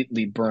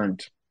completely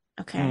burned.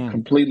 Okay.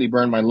 Completely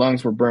burned. My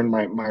lungs were burned.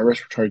 My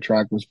respiratory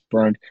tract was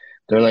burned.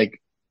 They're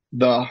like,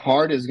 the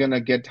heart is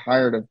gonna get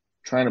tired of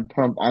trying to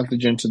pump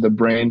oxygen to the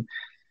brain.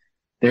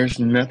 There's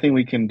nothing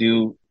we can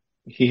do.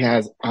 He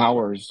has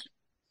hours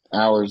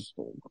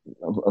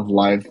of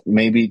life,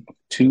 maybe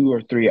 2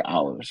 or 3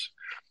 hours.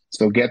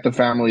 So get the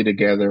family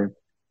together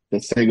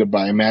to say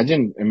goodbye.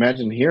 Imagine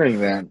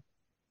hearing that.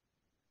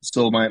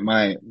 So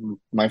my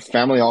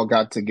family all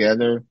got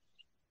together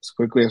as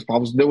quickly as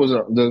possible. There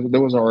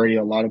was already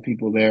a lot of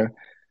people there.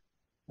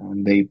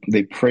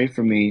 They prayed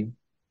for me,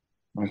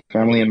 my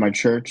family, and my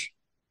church.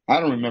 I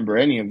don't remember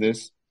any of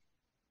this,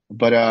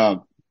 but I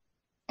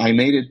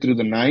made it through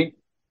the night.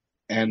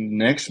 And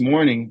next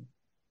morning,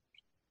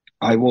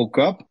 I woke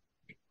up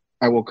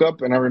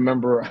and I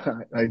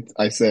remember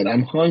I said,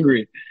 I'm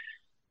hungry.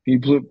 He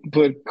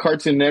put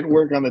Cartoon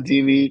Network on the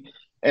TV,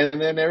 and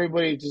then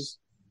everybody just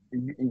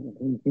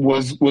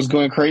was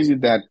going crazy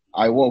that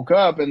I woke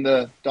up, and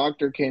the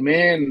doctor came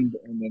in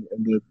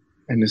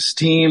and his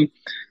team,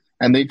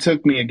 and they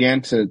took me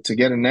again to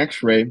get an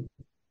X-ray,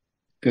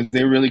 because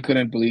they really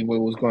couldn't believe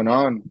what was going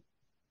on.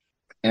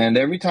 And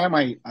every time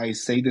I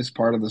say this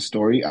part of the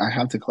story, I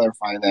have to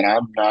clarify that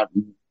I'm not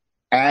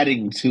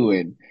adding to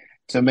it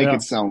to make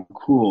it sound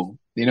cool.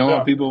 You know,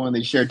 when people, when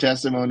they share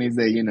testimonies,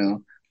 they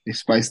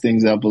spice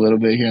things up a little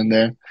bit here and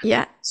there.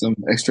 Yeah. Some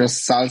extra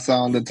salsa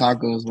on the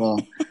tacos. Well,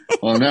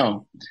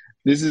 no,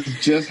 this is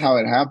just how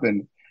it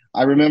happened.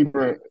 I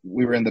remember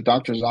we were in the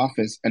doctor's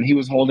office and he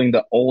was holding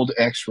the old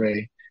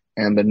X-ray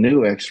and the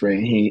new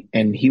X-ray. He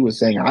was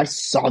saying, I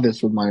saw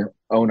this with my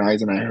own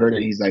eyes and I heard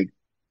it. He's like,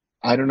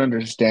 I don't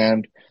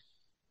understand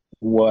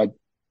what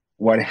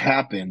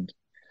happened.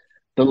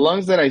 The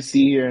lungs that I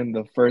see here in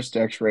the first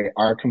X-ray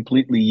are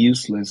completely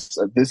useless.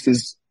 This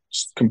is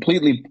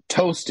completely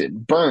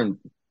toasted, burned.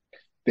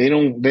 They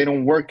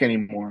don't work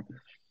anymore.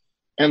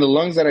 And the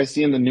lungs that I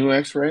see in the new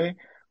X-ray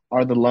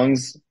are the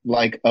lungs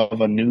like of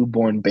a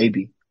newborn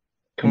baby,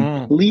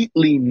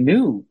 completely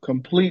new,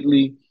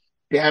 completely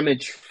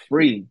damage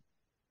free.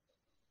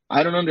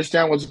 I don't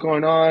understand what's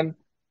going on,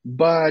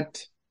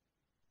 but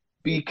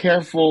be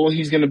careful.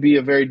 He's going to be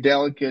a very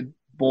delicate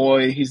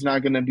boy. He's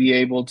not going to be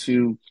able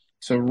to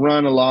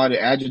run a lot, to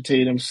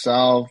agitate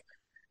himself.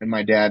 And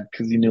my dad,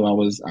 because he knew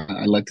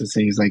I like to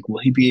sing, he's like,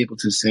 will he be able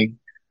to sing?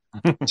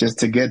 Just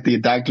to get the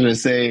doctor to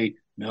say,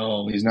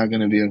 no, he's not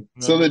going to be able.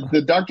 So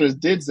the doctors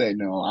did say,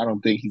 no, I don't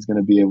think he's going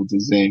to be able to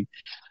sing.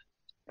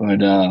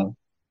 But,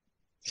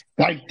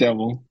 like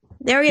devil,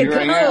 There you here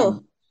I go.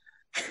 am.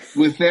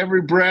 With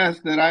every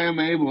breath that I am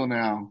able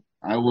now,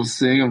 I will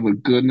sing of the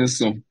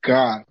goodness of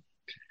God.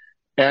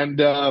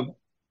 And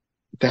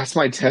that's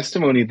my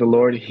testimony. The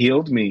Lord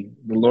healed me.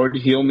 The Lord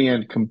healed me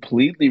and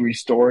completely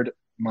restored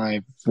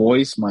my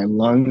voice, my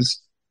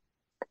lungs.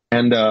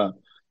 And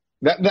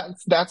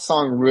that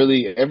song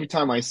really, every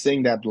time I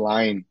sing that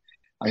line,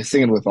 I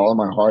sing it with all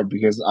my heart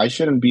because I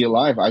shouldn't be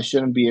alive. I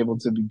shouldn't be able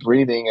to be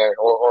breathing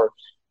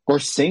or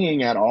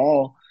singing at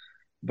all.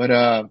 But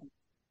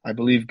I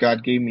believe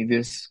God gave me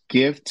this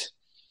gift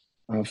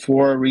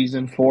for a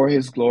reason, for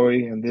His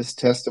glory, and this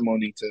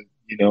testimony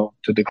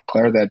to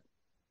declare that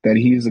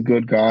He is a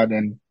good God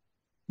and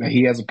that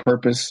He has a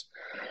purpose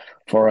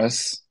for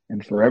us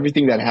and for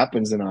everything that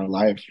happens in our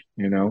life.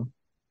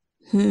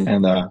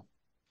 And that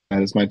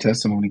is my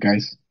testimony,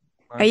 guys.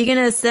 Are you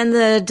going to send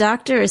the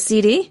doctor a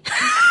CD?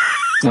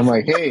 I'm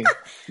like, hey,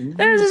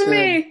 This is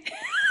me.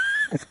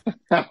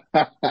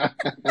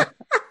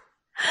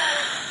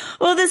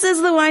 Well, this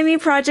is the Why Me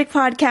Project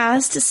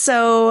podcast,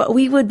 so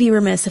we would be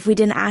remiss if we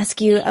didn't ask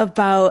you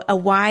about a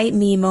why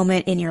me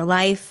moment in your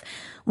life,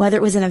 whether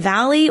it was in a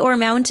valley or a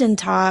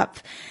mountaintop.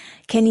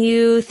 Can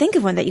you think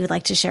of one that you would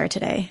like to share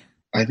today?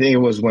 I think it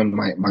was when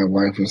my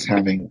wife was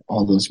having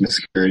all those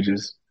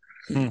miscarriages.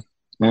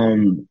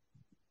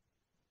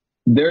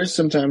 There's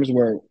some times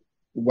where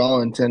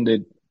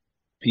well-intended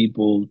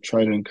people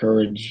try to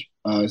encourage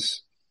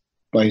us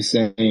by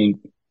saying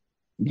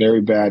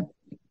very bad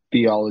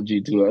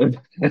theology to us.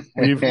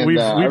 We've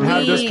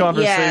had this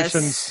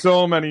conversation Yes.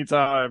 so many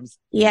times.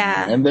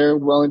 Yeah. And they're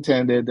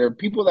well-intended. They're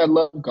people that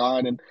love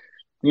God. And,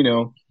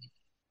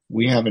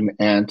 we have an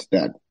aunt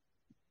that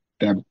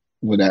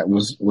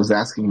was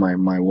asking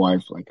my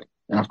wife, like,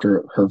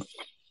 after her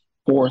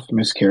fourth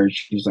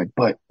miscarriage, she's like,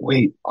 but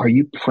wait, are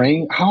you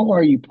praying? How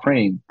are you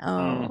praying?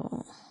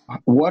 Oh.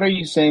 What are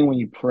you saying when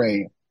you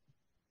pray?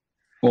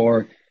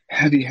 Or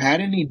have you had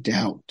any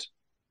doubt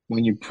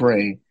when you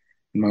pray?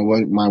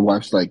 My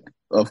wife's like,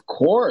 of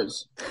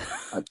course.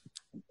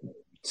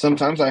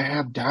 Sometimes I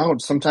have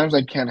doubts. Sometimes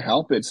I can't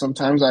help it.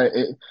 Sometimes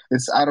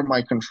it's out of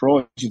my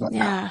control. She's like,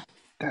 Yeah.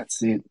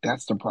 that's it.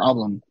 That's the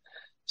problem.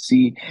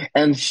 See,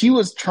 and she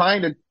was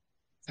trying to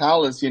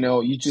tell us,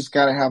 you just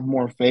got to have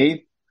more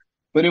faith,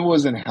 but it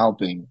wasn't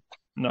helping.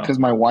 No. Because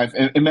my wife,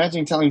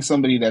 imagine telling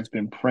somebody that's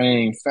been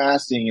praying,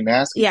 fasting, and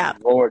asking the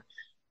Lord,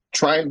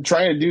 trying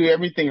to do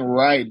everything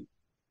right,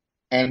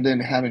 and then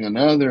having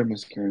another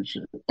miscarriage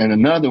and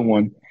another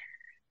one.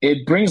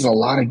 It brings a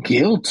lot of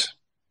guilt.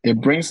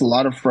 It brings a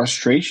lot of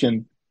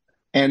frustration,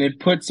 and it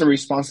puts the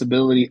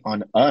responsibility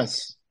on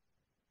us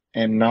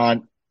and not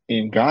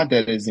in God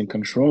that is in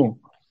control.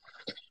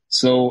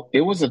 So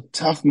it was a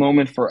tough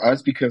moment for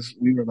us because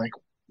we were like,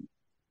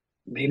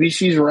 maybe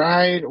she's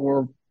right,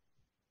 or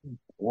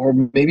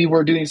maybe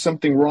we're doing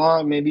something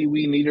wrong. Maybe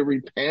we need to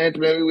repent.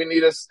 Maybe we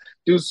need to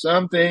do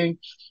something.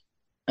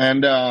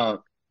 And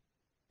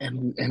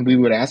we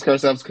would ask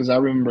ourselves, because I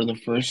remember the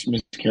first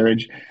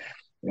miscarriage,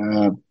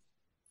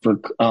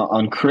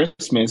 on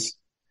Christmas,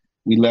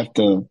 we left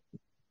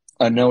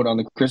a note on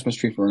the Christmas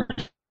tree for our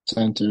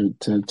son to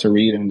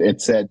read, and it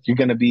said, "You're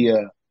going to be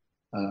a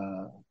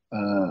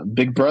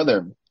big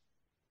brother."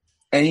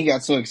 And he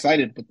got so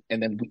excited,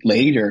 and then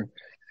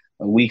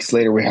weeks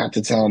later, we had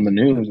to tell him the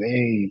news.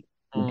 Hey,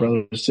 your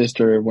brother or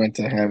sister went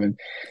to heaven.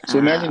 So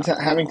imagine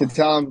having to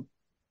tell him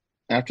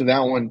after that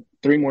one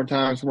 3 more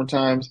times, 4 more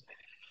times.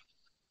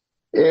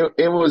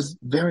 It was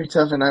very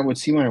tough, and I would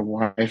see my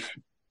wife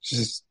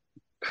just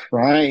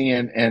crying,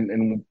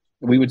 and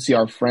we would see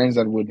our friends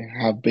that would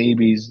have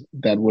babies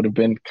that would have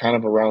been kind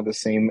of around the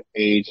same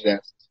age as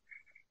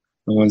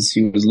the ones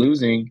he was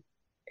losing.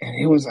 And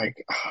it was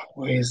like, oh,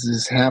 why is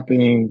this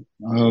happening?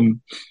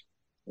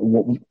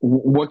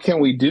 What can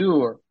we do?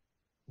 Or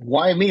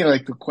why me?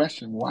 Like the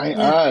question, why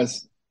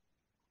us?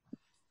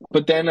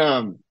 But then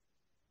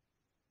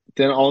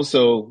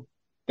also,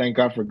 thank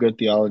God for good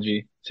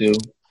theology too.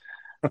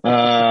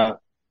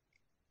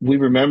 We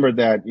remember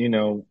that,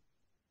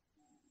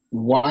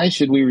 why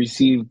should we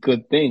receive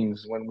good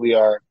things when we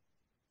are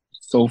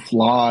so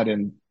flawed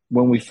and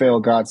when we fail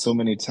God so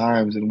many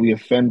times and we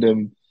offend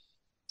Him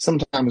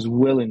sometimes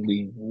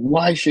willingly?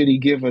 Why should He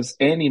give us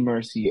any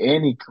mercy,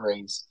 any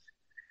grace?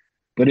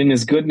 But in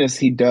His goodness,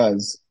 He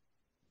does.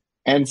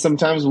 And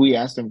sometimes we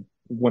ask Him,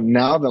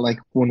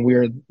 when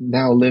we're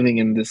now living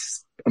in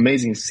this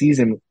amazing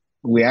season,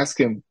 we ask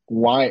him,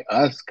 why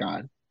us,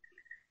 God?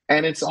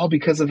 And it's all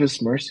because of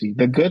his mercy,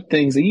 the good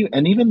things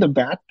and even the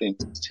bad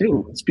things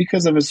too. It's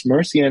because of his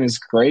mercy and his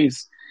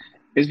grace.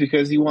 It's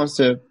because he wants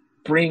to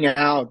bring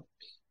out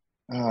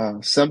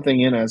something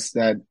in us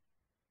that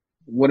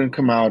wouldn't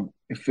come out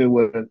if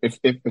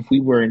we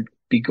weren't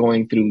be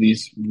going through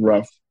these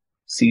rough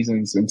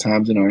seasons and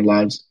times in our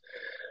lives.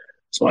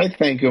 So I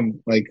thank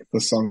him, like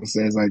the song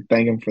says, I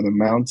thank him for the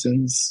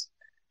mountains,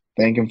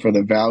 thank him for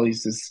the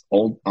valleys, this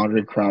old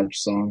Andre Crouch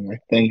song. I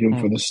thank him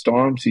for the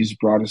storms he's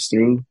brought us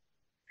through.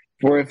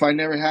 For if I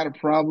never had a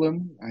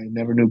problem, I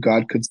never knew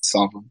God could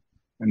solve them.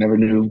 I never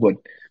knew what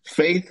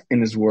faith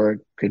in his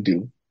word could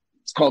do.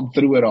 It's called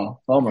Through It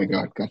All. Oh my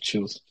God, got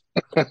chills.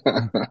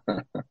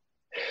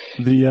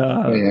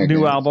 The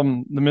new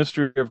album, The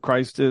Mystery of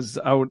Christ, is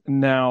out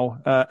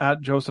now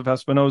at Joseph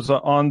Espinoza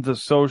on the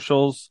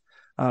socials.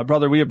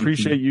 Brother, we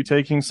appreciate you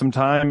taking some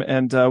time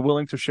and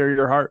willing to share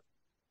your heart.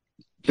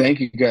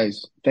 Thank you,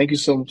 guys. Thank you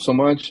so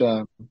much.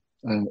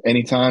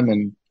 Anytime,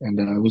 and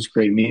it was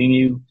great meeting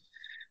you.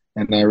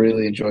 And I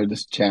really enjoyed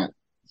this chat,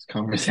 this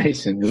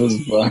conversation. It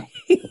was fun.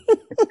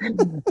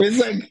 It's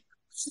like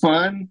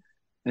fun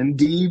and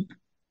deep,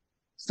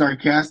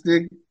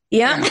 sarcastic,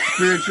 and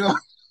spiritual.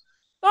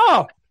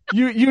 Oh,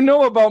 you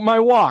know about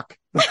my walk.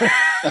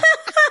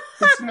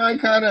 It's my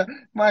kind of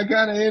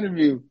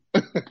interview.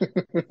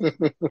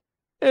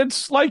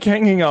 It's like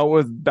hanging out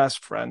with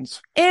best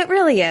friends. It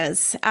really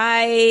is.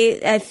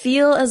 I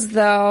feel as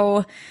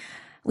though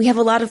we have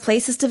a lot of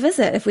places to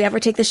visit if we ever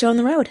take the show on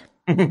the road.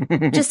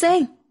 Just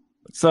saying.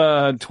 It's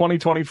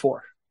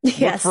 2024.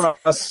 Yes. Look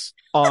for us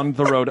on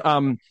the road.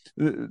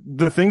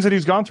 The things that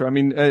he's gone through. I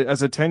mean,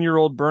 as a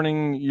 10-year-old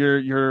burning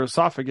your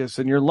esophagus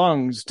and your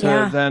lungs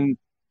to then,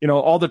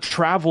 all the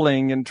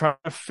traveling and trying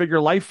to figure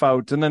life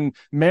out, and then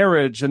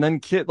marriage, and then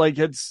kid, like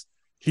it's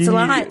a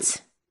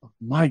lot.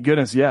 My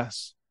goodness.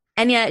 Yes.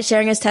 And yet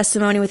sharing his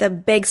testimony with a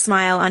big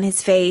smile on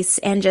his face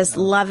and just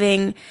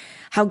loving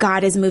how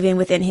God is moving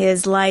within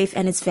his life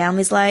and his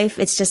family's life.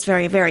 It's just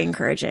very, very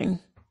encouraging.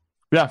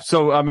 Yeah,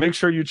 so make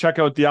sure you check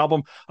out the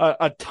album.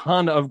 A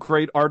ton of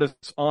great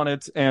artists on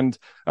it, and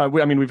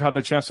we've had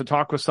a chance to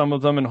talk with some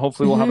of them, and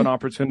hopefully we'll have an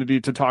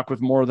opportunity to talk with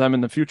more of them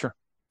in the future.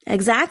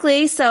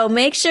 Exactly. So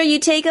make sure you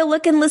take a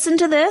look and listen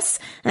to this.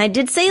 And I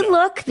did say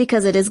look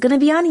because it is going to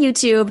be on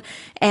YouTube,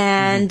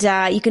 and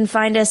you can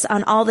find us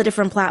on all the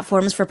different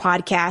platforms for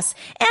podcasts,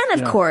 and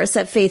of course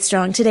at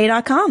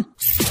faithstrongtoday.com.